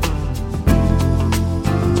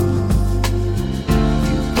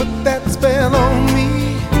 you put that spell on me,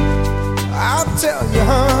 I'll tell you,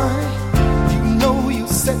 honey, you know you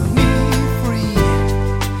set me free.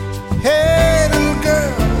 Hey, little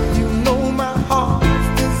girl, you know my heart's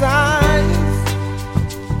desires.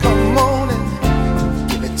 Come on and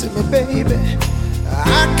give it to me, baby.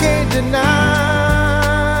 I can't deny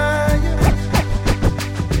you.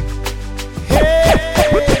 Hey,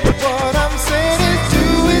 what I'm saying is do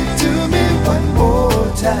it to me one more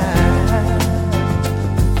time.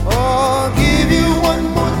 Oh, give you one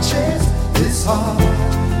more chance, this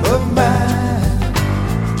heart of mine.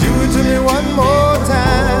 Do it to me one more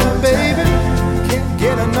time, baby. Can't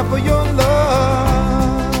get enough of your love.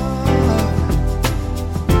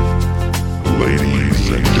 Ladies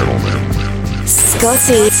and gentlemen,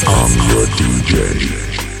 Scotty. I'm your DJ.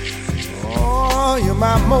 Oh, you're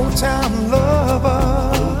my Motown lover.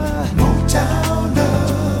 Motown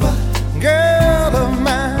lover. Girl of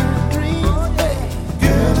my dreams.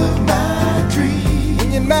 Girl of my dreams. When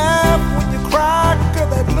you laugh, when you cry, girl,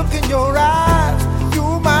 that look in your eyes,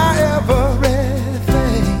 you're my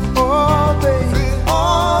everything. Oh, baby.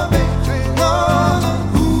 Oh, baby.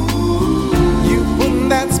 Oh, ooh. You put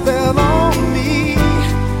that spell on me,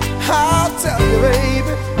 I'll tell you,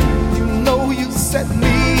 baby, you know you set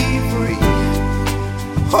me free.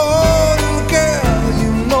 Oh, little girl, you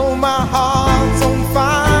know my heart's on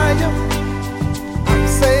fire. I'm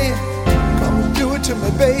saying, come do it to me,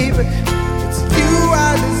 baby. It's you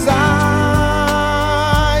I desire.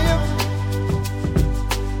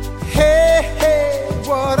 Hey, hey,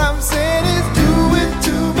 what I'm saying is do it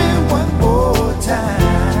to me one more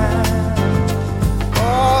time. Oh,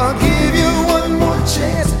 I'll give you one more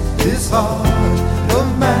chance, this heart of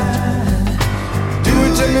mine. Do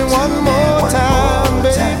it to me one more time,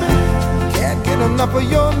 baby. Can't get enough of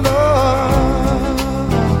your love.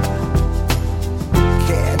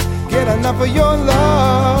 Can't get enough of your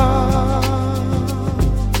love.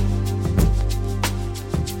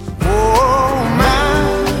 Oh, my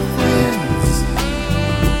friends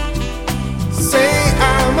say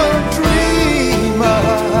I'm a dreamer.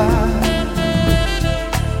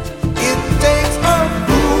 It takes a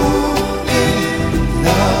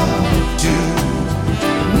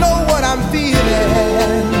I'm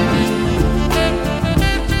feeling.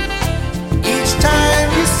 Each time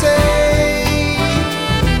you say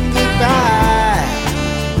goodbye,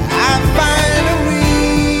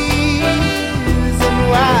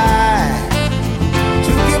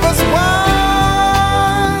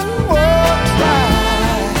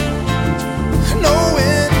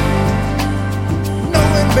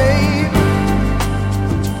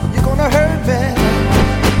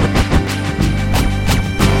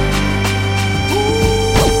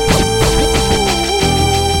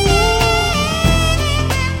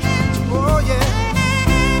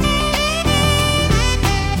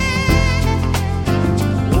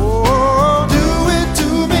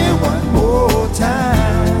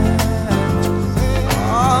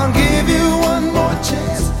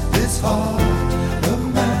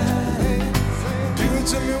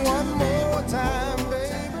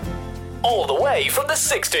 play from the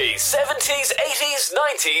 60s, 70s, 80s,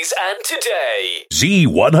 90s, and today.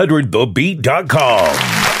 Z100thebeat.com.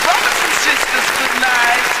 Brothers and sisters, good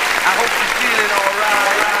night. I hope you're feeling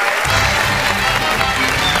alright.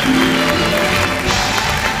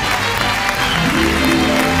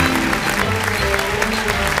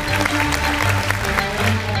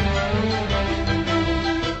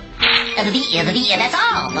 The beat, that's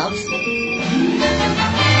all, folks.